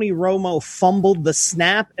when Tony Romo fumbled the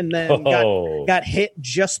snap and then got hit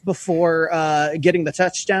just before getting the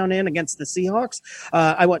touchdown in against the Seahawks,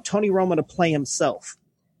 I want Tony Romo to play himself.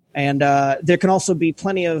 And there can also be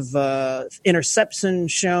plenty of interception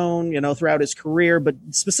shown, throughout his career, but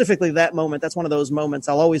specifically that moment, that's one of those moments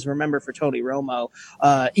I'll always remember for Tony Romo.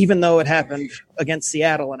 Even though it happened against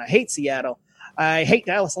Seattle, and I hate Seattle, I hate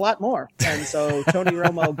Dallas a lot more. And so Tony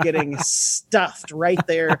Romo getting stuffed right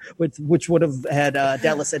there, which would have had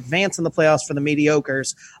Dallas advance in the playoffs for the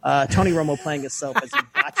mediocres. Tony Romo playing himself as he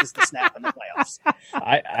botches the snap in the playoffs.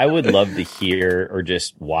 I would love to hear or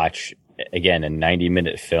just watch, again, a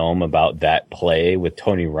 90-minute film about that play with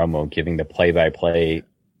Tony Romo giving the play-by-play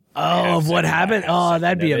of what happened. Oh,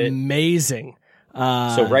 that'd be amazing.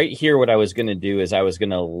 So right here, what I was going to do is I was going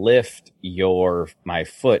to lift my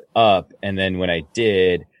foot up. And then when I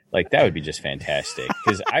did, that would be just fantastic.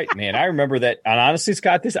 Cause I remember that. And honestly,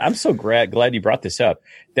 Scott, I'm so glad you brought this up.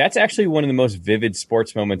 That's actually one of the most vivid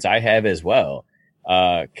sports moments I have as well.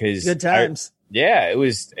 Cause good times. It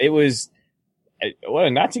was,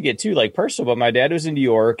 well, not to get too personal, but my dad was in New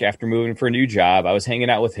York after moving for a new job. I was hanging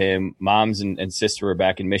out with him. Moms and sister were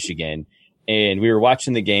back in Michigan. And we were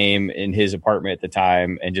watching the game in his apartment at the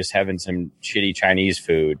time and just having some shitty Chinese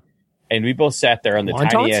food. And we both sat there on the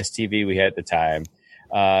tiny ass TV we had at the time.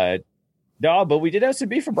 No, but we did have some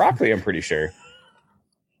beef and broccoli, I'm pretty sure.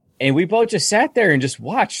 And we both just sat there and just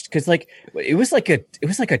watched because it was like a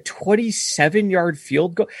 27-yard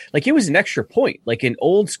field goal. It was an extra point, like an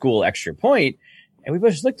old school extra point. And we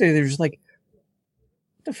both just looked at it. They were just like,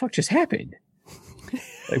 what the fuck just happened?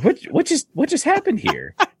 What just happened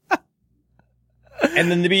here?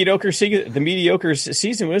 And then the mediocre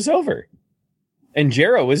season was over. And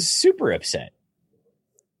Jarrow was super upset.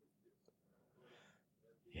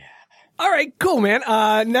 Yeah. All right, cool, man.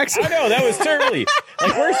 Next. I know, that was too early.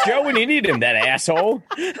 Where's Joe when you need him, that asshole?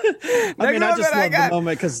 I just love the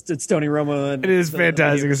moment because it's Tony Romo. And it is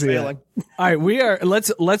fantastic to see. All right,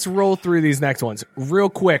 let's roll through these next ones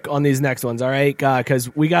real quick on these next ones. All right,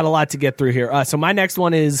 because we got a lot to get through here. So my next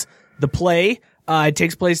one is The Play. It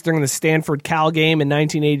takes place during the Stanford-Cal game in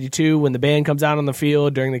 1982 when the band comes out on the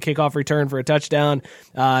field during the kickoff return for a touchdown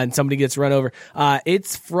and somebody gets run over.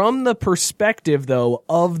 It's from the perspective, though,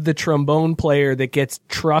 of the trombone player that gets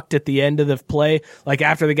trucked at the end of the play.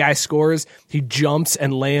 After the guy scores, he jumps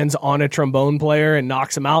and lands on a trombone player and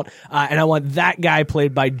knocks him out. And I want that guy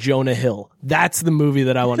played by Jonah Hill. That's the movie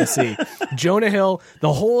that I want to see. Jonah Hill,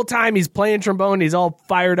 the whole time he's playing trombone, he's all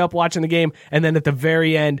fired up watching the game, and then at the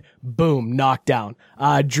very end, boom, knocked down.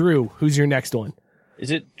 Drew, who's your next one? Is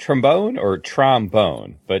it trombone or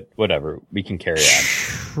trombone? But whatever, we can carry on.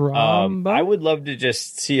 Trombone? I would love to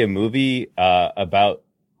just see a movie about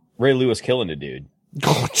Ray Lewis killing a dude.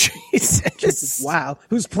 Oh, Jesus. Wow.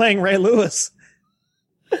 Who's playing Ray Lewis?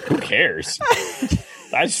 Who cares?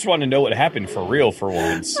 I just want to know what happened for real for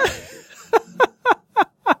once.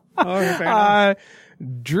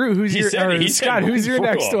 Drew, who's Scott, who's your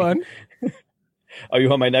next one? Oh, you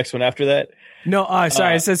want my next one after that? No,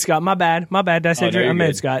 sorry, I said Scott. My bad. Did I say Drew? I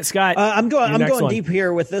meant Scott. Scott, I'm going deep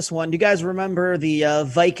here with this one. Do you guys remember the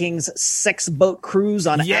Vikings 6-boat cruise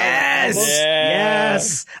on Alabama? album.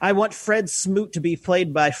 Yes. I want Fred Smoot to be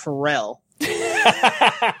played by Pharrell.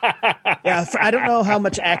 Yeah, I don't know how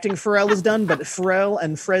much acting Pharrell has done, but Pharrell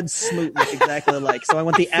and Fred Smoot look exactly alike. So I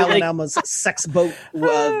want the Alan Alma's Sex Boat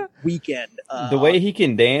Weekend. The way he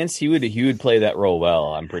can dance, he would play that role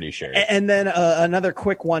well, I'm pretty sure. And then another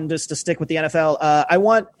quick one, just to stick with the NFL. I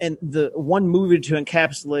want the one movie to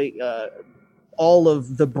encapsulate all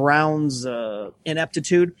of the Browns'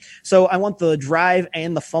 ineptitude. So I want the drive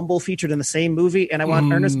and the fumble featured in the same movie, and I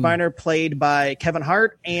want Ernest Biner played by Kevin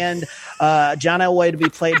Hart and John Elway to be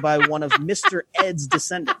played by one of Mr. Ed's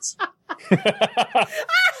descendants.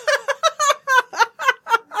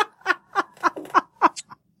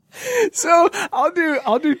 So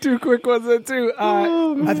I'll do two quick ones then too.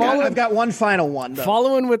 I've got one final one though.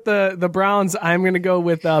 Following with the Browns, I'm going to go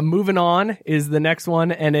with Moving On is the next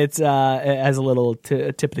one, and it's as a little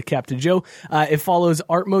tip of the cap to Joe. It follows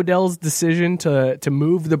Art Modell's decision to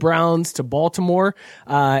move the Browns to Baltimore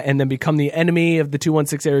and then become the enemy of the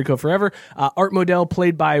 216 area code forever. Art Modell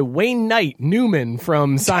played by Wayne Knight Newman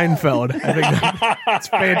from Seinfeld. I think that's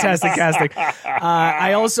fantastic casting.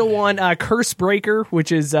 I also want Curse Breaker,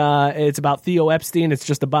 which is it's about Theo Epstein. It's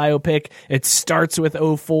just a biopic. It starts with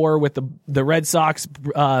 2004 with the Red Sox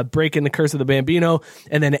breaking the curse of the Bambino,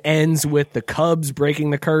 and then ends with the Cubs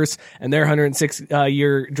breaking the curse and their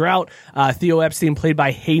 106-year drought. Theo Epstein played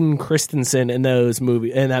by Hayden Christensen in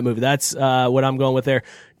that movie. That's what I'm going with there.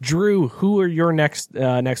 Drew, who are your next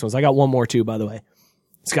ones? I got one more too, by the way.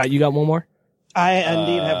 Scott, you got one more? I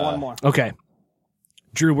indeed have one more. Okay.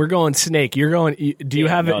 Drew, we're going Snake. You're going. Do you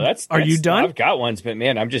have it? Are you done? I've got ones, but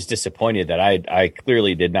man, I'm just disappointed that I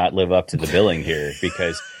clearly did not live up to the billing here,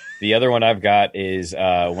 because the other one I've got is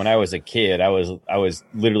when I was a kid. I was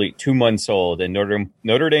literally 2 months old, and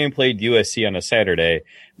Notre Dame played USC on a Saturday.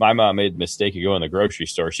 My mom made the mistake of going to the grocery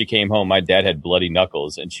store. She came home. My dad had bloody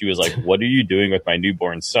knuckles, and she was like, "What are you doing with my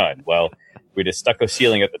newborn son?" Well, we had a stucco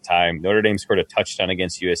ceiling at the time. Notre Dame scored a touchdown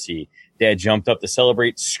against USC. Dad jumped up to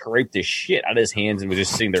celebrate, scraped the shit out of his hands, and was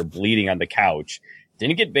just sitting there bleeding on the couch.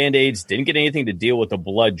 Didn't get Band-Aids, didn't get anything to deal with the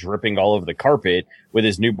blood dripping all over the carpet with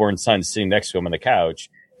his newborn son sitting next to him on the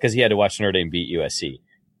couch because he had to watch Notre Dame beat USC.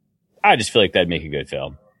 I just feel like that'd make a good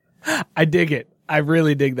film. I dig it. I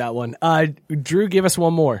really dig that one. Drew, give us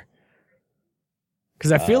one more.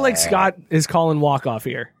 Because I feel like Scott is calling walk-off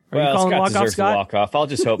here. Scott deserves a walk-off. I'll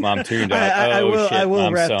just hope Mom tuned out. I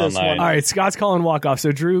will wrap this one. All right, Scott's calling walk-off.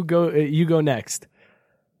 So, Drew, you go next.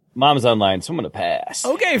 Mom's online, so I'm going to pass.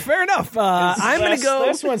 Okay, fair enough. I'm going to go.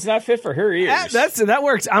 This one's not fit for her ears. That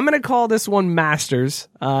works. I'm going to call this one Masters,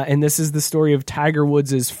 and this is the story of Tiger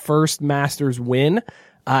Woods' first Masters win.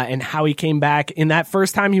 And how he came back. In that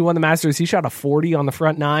first time he won the Masters, he shot a 40 on the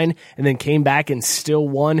front nine and then came back and still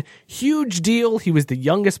won. Huge deal. He was the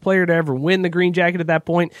youngest player to ever win the green jacket at that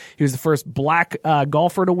point. He was the first black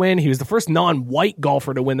golfer to win. He was the first non-white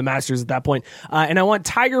golfer to win the Masters at that point. And I want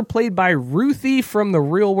Tiger played by Ruthie from the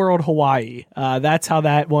Real World Hawaii. That's how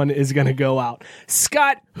that one is going to go out.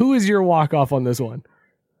 Scott, who is your walk-off on this one?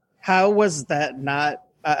 How was that not...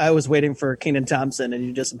 I was waiting for Kenan Thompson, and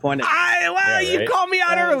you disappointed. You called me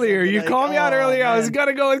out earlier. I was going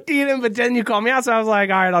to go with Kenan, but then you called me out, so I was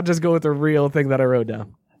like, all right, I'll just go with the real thing that I wrote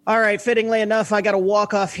down. All right, fittingly enough, I got a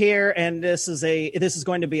walk-off here, and this is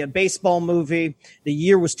going to be a baseball movie. The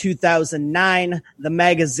year was 2009. The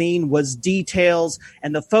magazine was Details,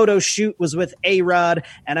 and the photo shoot was with A-Rod,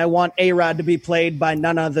 and I want A-Rod to be played by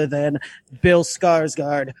none other than Bill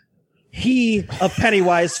Skarsgård. He of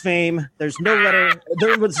Pennywise fame. There was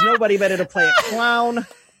nobody better to play a clown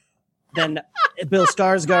than Bill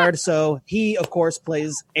Skarsgård. So he, of course,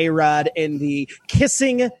 plays A-Rod in the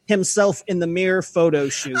kissing himself in the mirror photo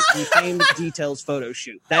shoot, the famed Details photo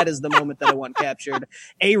shoot. That is the moment that I want captured.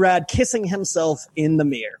 A-Rod kissing himself in the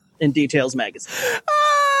mirror in Details magazine.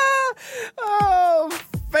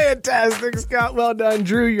 Fantastic, Scott. Well done.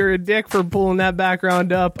 Drew, you're a dick for pulling that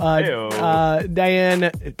background up. Diane,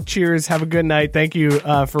 cheers. Have a good night. Thank you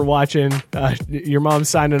for watching. Your mom's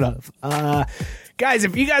signing off. Guys,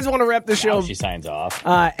 if you guys want to wrap the show, she signs off.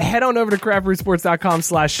 Head on over to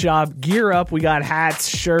craftbrewsports.com/shop. Gear up. We got hats,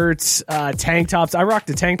 shirts, tank tops. I rocked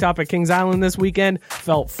a tank top at Kings Island this weekend.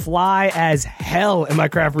 Felt fly as hell in my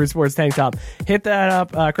Craft Brew Sports tank top. Hit that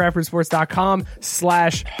up,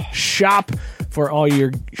 craftbrewsports.com/shop for all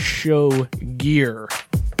your show gear.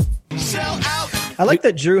 All I like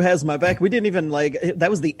that Drew has my back. We didn't even that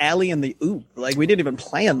was the alley and the oop. Like we didn't even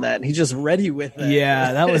plan that. And he's just ready with it.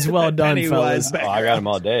 Yeah, that was well done, fellas. Oh, I got him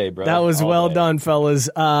all day, bro. That was well done, fellas.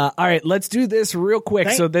 All right, let's do this real quick.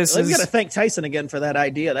 Let's got to thank Tyson again for that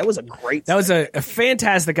idea. That was a great. That was a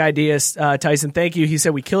fantastic idea, Tyson. Thank you. He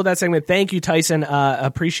said we killed that segment. Thank you, Tyson.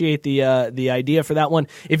 Appreciate the idea for that one.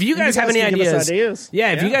 If you guys have any ideas,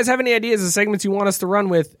 if you guys have any ideas of segments you want us to run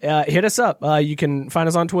with, hit us up. You can find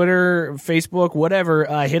us on Twitter, Facebook, whatever.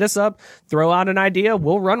 Hit us up. Throw out an idea.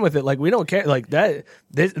 We'll run with it. Like we don't care. Like that.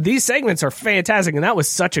 These segments are fantastic, and that was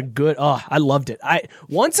such a good. Oh, I loved it.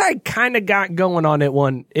 Once I kind of got going on it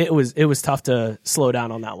one, it was tough to slow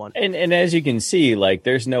down on that one. And as you can see, like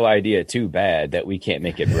there's no idea too bad that we can't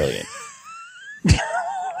make it brilliant.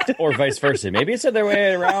 Or vice versa. Maybe it's the other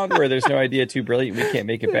way around where there's no idea too brilliant, we can't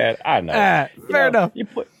make it bad. I don't know. Fair enough.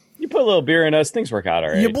 You put a little beer in us, things work out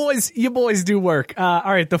all right. You boys do work. All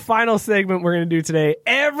right, the final segment we're going to do today,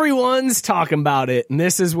 everyone's talking about it. And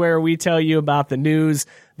this is where we tell you about the news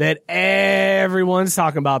that everyone's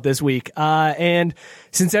talking about this week. And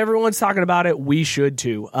since everyone's talking about it, we should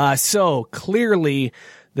too. So clearly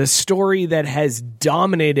the story that has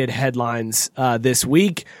dominated headlines this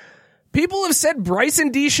week, people have said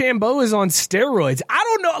Bryson DeChambeau is on steroids. I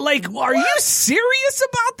don't know. Like, are you serious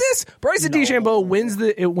about this? Bryson DeChambeau wins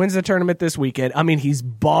the tournament this weekend. I mean, he's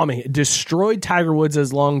bombing. Destroyed Tiger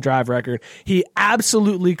Woods' long drive record. He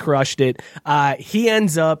absolutely crushed it. He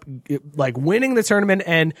ends up like winning the tournament,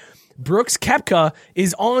 and Brooks Koepka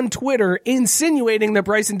is on Twitter insinuating that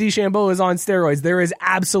Bryson DeChambeau is on steroids. There is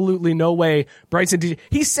absolutely no way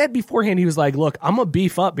he said beforehand, he was like, look, I'm going to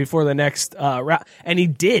beef up before the next round. And he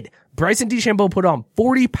did. Bryson DeChambeau put on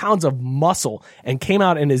 40 pounds of muscle and came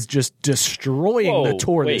out and is just destroying the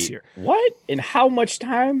tour this year. What? In how much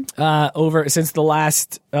time? Since the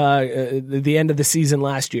last, the end of the season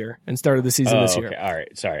last year and started the season this year. Okay. All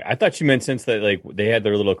right. Sorry. I thought you meant since they had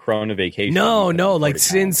their little Corona vacation. No, like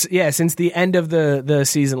since the end of the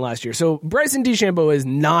season last year. So Bryson DeChambeau is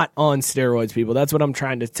not on steroids, people. That's what I'm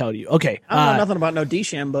trying to tell you. Okay. I don't know nothing about no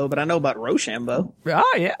DeChambeau, but I know about Rochambeau.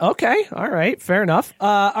 Oh yeah. Okay. All right. Fair enough.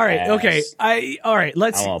 All right. Okay. All right.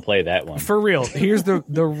 Let's. I want to play that one for real. Here's the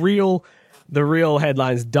real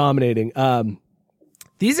headlines dominating.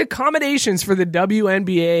 These accommodations for the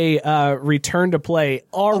WNBA return to play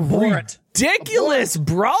are ridiculous,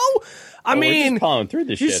 bro. I mean, we're just plowing through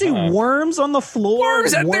this you shit, see worms on the floor.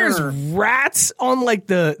 There's rats on like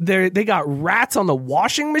they got rats on the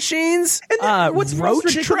washing machines. And what's most roach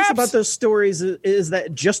ridiculous traps about those stories is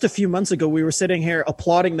that just a few months ago we were sitting here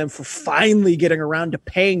applauding them for finally getting around to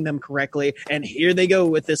paying them correctly, and here they go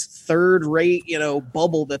with this third-rate,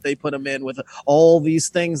 bubble that they put them in with all these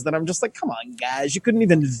things that I'm just like, come on, guys, you couldn't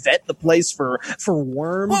even vet the place for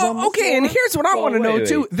worms. Well, okay, and here's what I want to know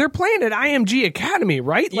too: they're playing at IMG Academy,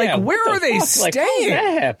 right? Yeah, like where are they staying? Like, how is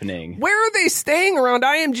that happening? Where are they staying around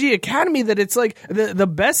IMG Academy that it's like the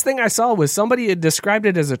best thing I saw was somebody had described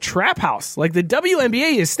it as a trap house. Like the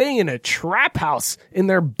WNBA is staying in a trap house in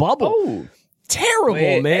their bubble. Oh,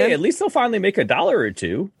 terrible, man. Hey, at least they'll finally make $1 or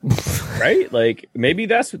 $2, right? Like maybe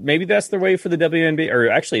that's the way for the WNBA, or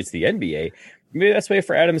actually it's the NBA. Maybe that's the way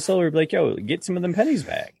for Adam Silver to be like, yo, get some of them pennies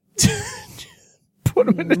back. Put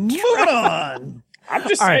them in the Moving on. I'm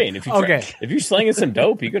just saying, if you're slinging some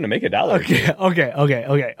dope, you're going to make $1.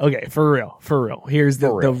 Okay. For real. Here's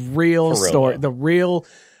the real story, the real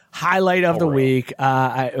highlight of the week.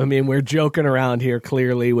 I mean, we're joking around here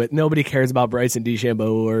clearly with nobody cares about Bryson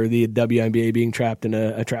DeChambeau or the WNBA being trapped in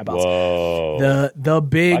a trap house. Whoa. The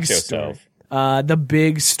big story. The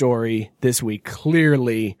big story this week,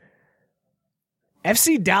 clearly,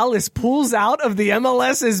 FC Dallas pulls out of the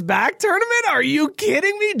MLS is Back tournament? Are you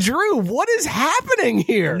kidding me, Drew? What is happening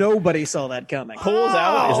here? Nobody saw that coming. Pulls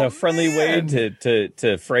out is a friendly way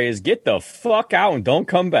to phrase, get the fuck out and don't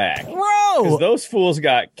come back. Bro! Because those fools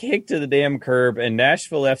got kicked to the damn curb, and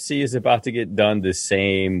Nashville FC is about to get done the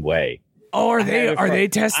same way. Oh, are they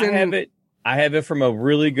testing? I have it from a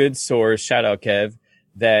really good source, shout out Kev,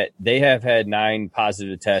 that they have had 9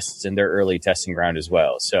 positive tests in their early testing ground as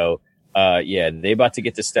well. So, they about to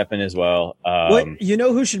get to step in as well. You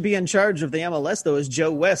know who should be in charge of the MLS though is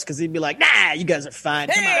Joe West, because he'd be like, "Nah, you guys are fine.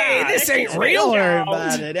 Come on, this ain't real."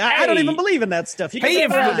 I don't even believe in that stuff. If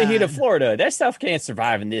the heat of Florida, that stuff can't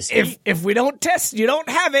survive in this heat. If we don't test, you don't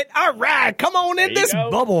have it. All right, come on in this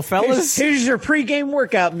bubble, fellas. Here's your pregame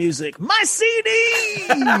workout music. My CD,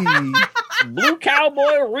 Blue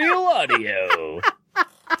Cowboy Real Audio.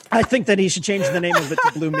 I think that he should change the name of it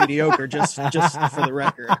to Blue Mediocre, just for the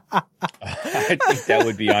record. I think that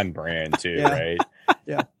would be on brand too, right?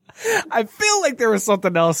 Yeah. I feel like there was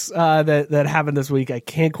something else that happened this week. I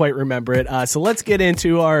can't quite remember it. So let's get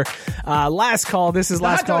into our last call. This is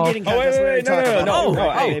last call. I remember it. No,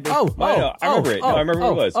 I remember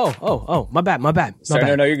what it was. My bad.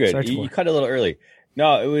 Sorry, no, you're good. You cut a little early.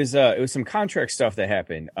 No, it was some contract stuff that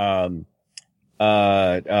happened.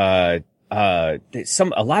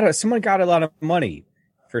 Someone got a lot of money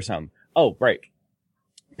for some. Oh, right.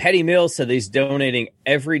 Patty Mills said he's donating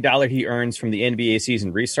every dollar he earns from the NBA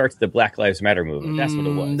season restart to the Black Lives Matter movement. That's what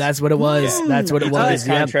it was. That's what it was. Yeah. That's what it was. His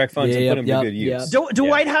contract funds and put them to good use.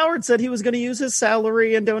 Dwight Howard said he was going to use his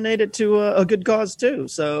salary and donate it to a good cause too.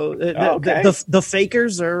 So the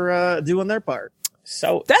fakers are doing their part.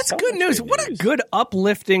 So that's good news. What a good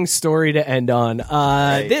uplifting story to end on.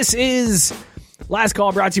 This is Last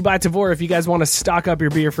Call, brought to you by Tavour. If you guys want to stock up your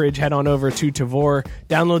beer fridge, head on over to Tavour.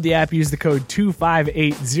 Download the app, use the code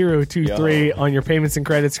 258023 on your payments and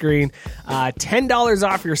credit screen. $10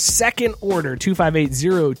 off your second order,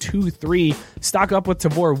 258023. Stock up with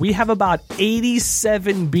Tavour. We have about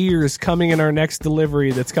 87 beers coming in our next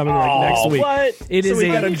delivery that's coming next week. What? We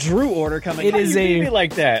got a Drew order coming. It is a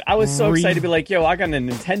like that. I was so excited to be like, yo, I got a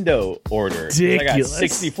Nintendo order. Ridiculous. I got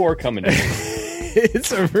 64 coming in.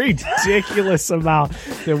 It's a ridiculous amount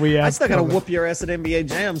that we have. I still got to whoop your ass at NBA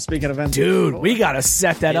Jam, speaking of NBA. Dude, we got to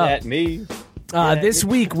set that up. At me. This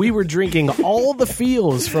week, we were drinking all the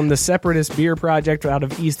feels from the Separatist Beer Project out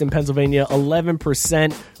of Easton, Pennsylvania.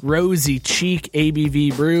 11% Rosy Cheek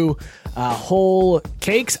ABV brew. Whole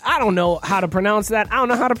cakes. I don't know how to pronounce that. I don't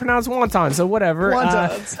know how to pronounce wonton, so whatever.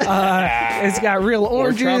 Wontons. It's got real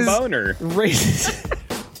oranges. Or tromboner.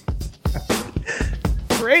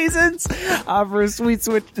 Raisins for a sweet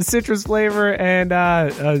citrus flavor and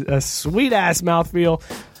a sweet-ass mouthfeel.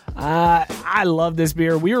 I love this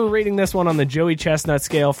beer. We were rating this one on the Joey Chestnut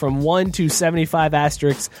scale from 1 to 75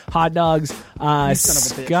 asterisks hot dogs.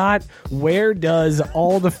 Scott, where does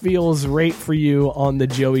all the feels rate for you on the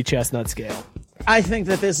Joey Chestnut scale? I think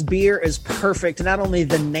that this beer is perfect. Not only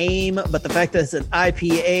the name, but the fact that it's an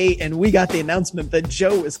IPA, and we got the announcement that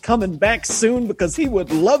Joe is coming back soon because he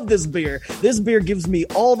would love this beer. This beer gives me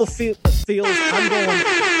all the feels.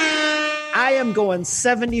 I am going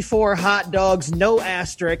 74 hot dogs, no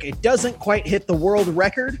asterisk. It doesn't quite hit the world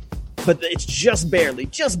record, but it's just barely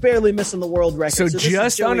missing the world record. So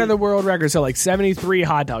just under the world record. So like 73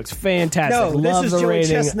 hot dogs. Fantastic. No, love this is the Joey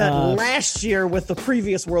rating. Chestnut last year with the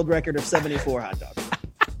previous world record of 74 hot dogs.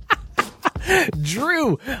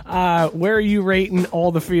 Drew, where are you rating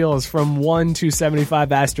all the feels from 1 to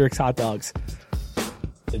 75 asterisk hot dogs?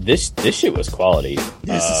 This shit was quality.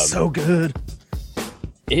 This is so good.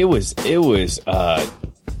 It was thick.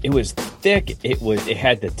 It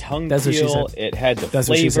had the tongue feel. It had the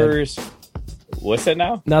flavors. What's that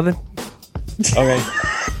now? Nothing. Okay.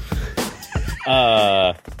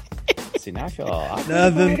 See, now I feel all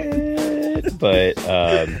awkward. But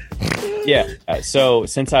so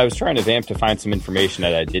since I was trying to vamp to find some information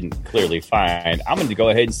that I didn't clearly find, I'm going to go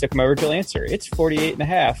ahead and stick my original answer. It's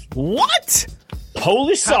 48.5. What?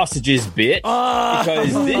 Polish sausages, bitch.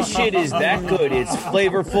 Because this shit is that good. It's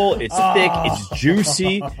flavorful, it's thick, it's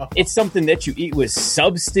juicy. It's something that you eat with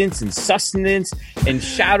substance and sustenance. And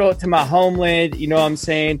shout out to my homeland, you know what I'm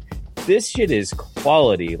saying? This shit is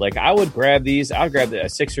quality. Like, I would grab these. I would grab a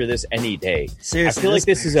sixer of this any day. Seriously, I feel like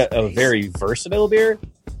this is a very versatile beer.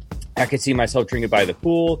 I could see myself drinking it by the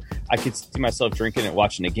pool. I could see myself drinking it,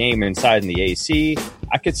 watching a game inside in the AC.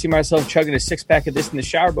 I could see myself chugging a 6-pack of this in the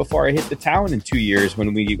shower before I hit the town in 2 years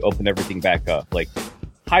when we open everything back up. Like,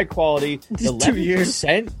 high quality.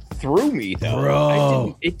 11% threw me, though.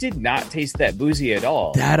 Bro. It did not taste that boozy at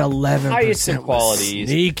all. That 11% highest in qualities.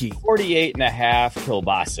 Sneaky. 48.5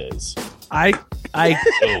 kielbasa's.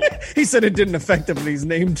 He said it didn't affect him, but he's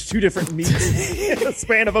named two different meats in the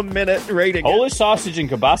span of a minute rating. Polish sausage and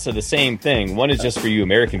kielbasa, the same thing. One is just for you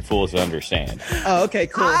American fools to understand. Oh, okay,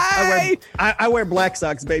 cool. I wear black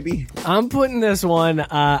socks, baby. I'm putting this one,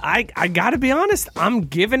 I gotta be honest, I'm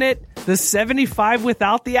giving it the 75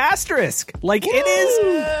 without the asterisk. Like,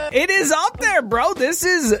 it is up there, bro.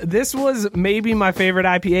 This was maybe my favorite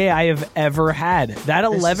IPA I have ever had. That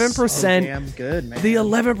 11%, so damn good, man. The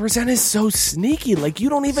 11% is so sneaky. Like, you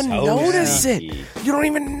don't even notice it. You don't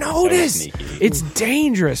even notice. It's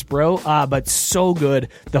dangerous, bro. But so good.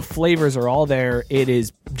 The flavors are all there. It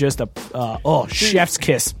is just a chef's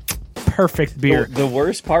kiss. Perfect beer. The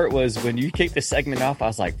worst part was when you kicked the segment off, I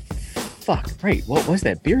was like, fuck, right, what was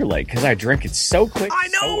that beer like? Because I drank it so quick. I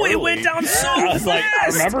know, so it early. went down so I was fast. like, I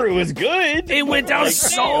remember it was good. It went down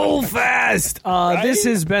so fast. This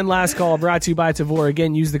has been Last Call, brought to you by Tavour.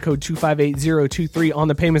 Again, use the code 258023 on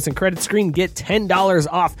the payments and credit screen. Get $10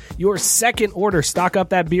 off your second order. Stock up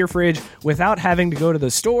that beer fridge without having to go to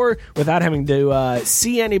the store, without having to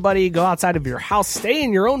see anybody, go outside of your house, stay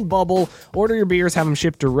in your own bubble, order your beers, have them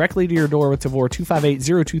shipped directly to your door with Tavour.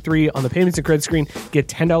 258023 on the payments and credit screen. Get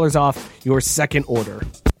 $10 off your second order.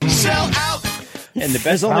 Sell out. And the best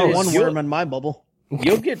There's part only is one worm in my bubble.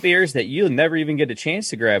 you'll get beers that you'll never even get a chance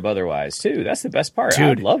to grab other's too. That's the best part.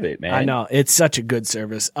 Dude, I love it, man. I know. It's such a good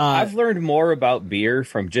service. I've learned more about beer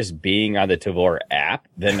from just being on the Tavour app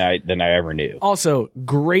than I ever knew. Also,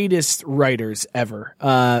 greatest writers ever.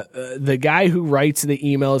 The guy who writes the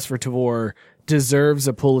emails for Tavour deserves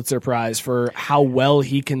a Pulitzer Prize for how well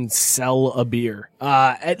he can sell a beer.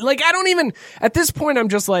 I don't even, at this point, I'm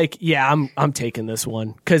just like, yeah, I'm taking this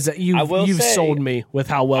one because you've sold me with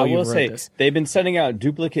how well you wrote this. They've been sending out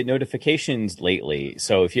duplicate notifications lately.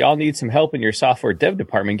 So if y'all need some help in your software dev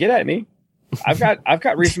department, get at me. I've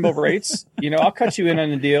got reasonable rates. I'll cut you in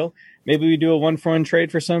on the deal. Maybe we do a 1-for-1 trade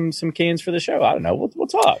for some cans for the show. I don't know. We'll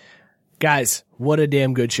talk. Guys, what a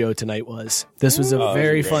damn good show tonight was. This was a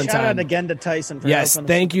very fun time. Shout out again to Tyson for yes, helping us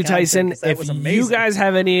thank you, with content, Tyson. 'cause that was If amazing. you guys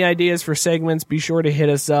have any ideas for segments, be sure to hit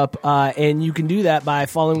us up. And you can do that by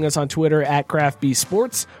following us on Twitter at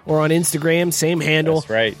CraftBeeSports or on Instagram, same handle. That's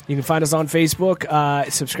right. You can find us on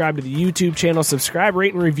Facebook. Subscribe to the YouTube channel. Subscribe,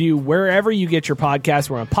 rate, and review wherever you get your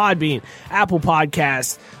podcasts. We're on Podbean, Apple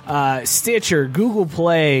Podcasts, Stitcher, Google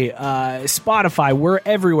Play, Spotify. We're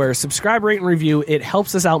everywhere. Subscribe, rate, and review. It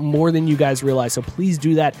helps us out more than you guys realize. So please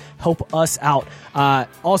do that. Help us out.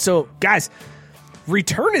 Also, guys,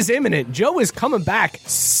 return is imminent. Joe is coming back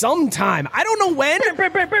sometime. I don't know when,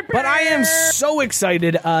 but I am so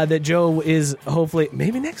excited that Joe is hopefully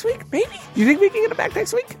maybe next week. Maybe you think we can get it back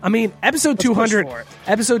next week? I mean, episode 200.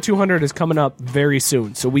 Episode 200 is coming up very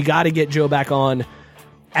soon, so we got to get Joe back on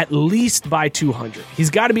at least by 200. He's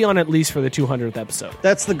got to be on at least for the 200th episode.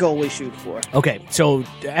 That's the goal we shoot for. Okay, so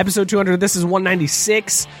episode 200, this is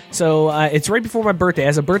 196, so it's right before my birthday.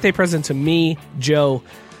 As a birthday present to me, Joe,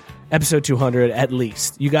 episode 200 at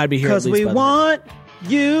least. You got to be here at least. Because we want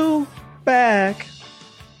you back.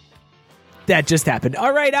 That just happened.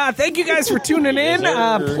 All right, thank you guys for tuning in.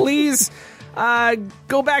 Please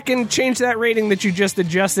go back and change that rating that you just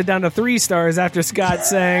adjusted down to 3 stars after Scott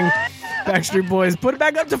sang Backstreet Boys. Put it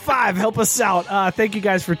back up to 5. Help us out. Thank you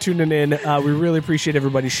guys for tuning in. We really appreciate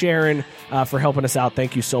everybody sharing, for helping us out.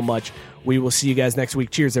 Thank you so much. We will see you guys next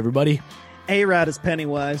week. Cheers, everybody. A-Rod is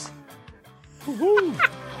Pennywise. Woo-hoo.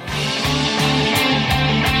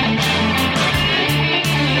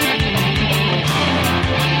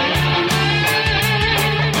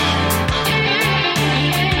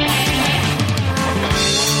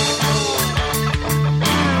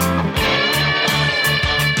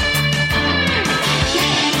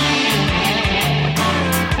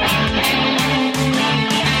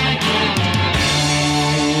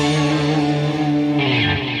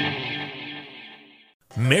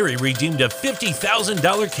 Mary redeemed a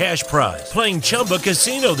 $50,000 cash prize playing Chumba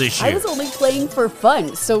Casino this year. I was only playing for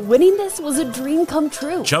fun, so winning this was a dream come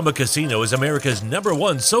true. Chumba Casino is America's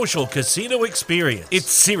 #1 social casino experience. It's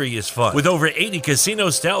serious fun. With over 80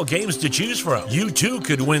 casino-style games to choose from, you too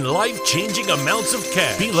could win life-changing amounts of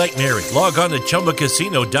cash. Be like Mary. Log on to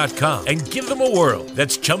ChumbaCasino.com and give them a whirl.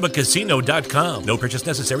 That's ChumbaCasino.com. No purchase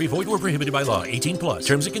necessary. Void where prohibited by law. 18+.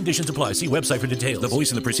 Terms and conditions apply. See website for details. The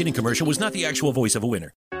voice in the preceding commercial was not the actual voice of a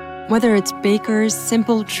winner. Whether it's Baker's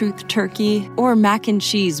Simple Truth Turkey, or mac and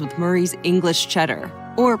cheese with Murray's English Cheddar,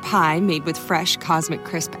 or pie made with fresh Cosmic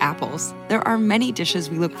Crisp apples, there are many dishes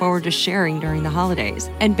we look forward to sharing during the holidays.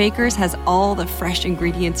 And Baker's has all the fresh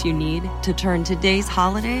ingredients you need to turn today's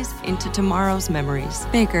holidays into tomorrow's memories.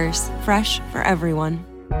 Baker's, fresh for everyone.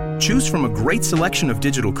 Choose from a great selection of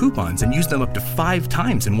digital coupons and use them up to 5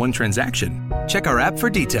 times in one transaction. Check our app for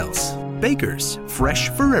details. Baker's, fresh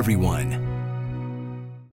for everyone.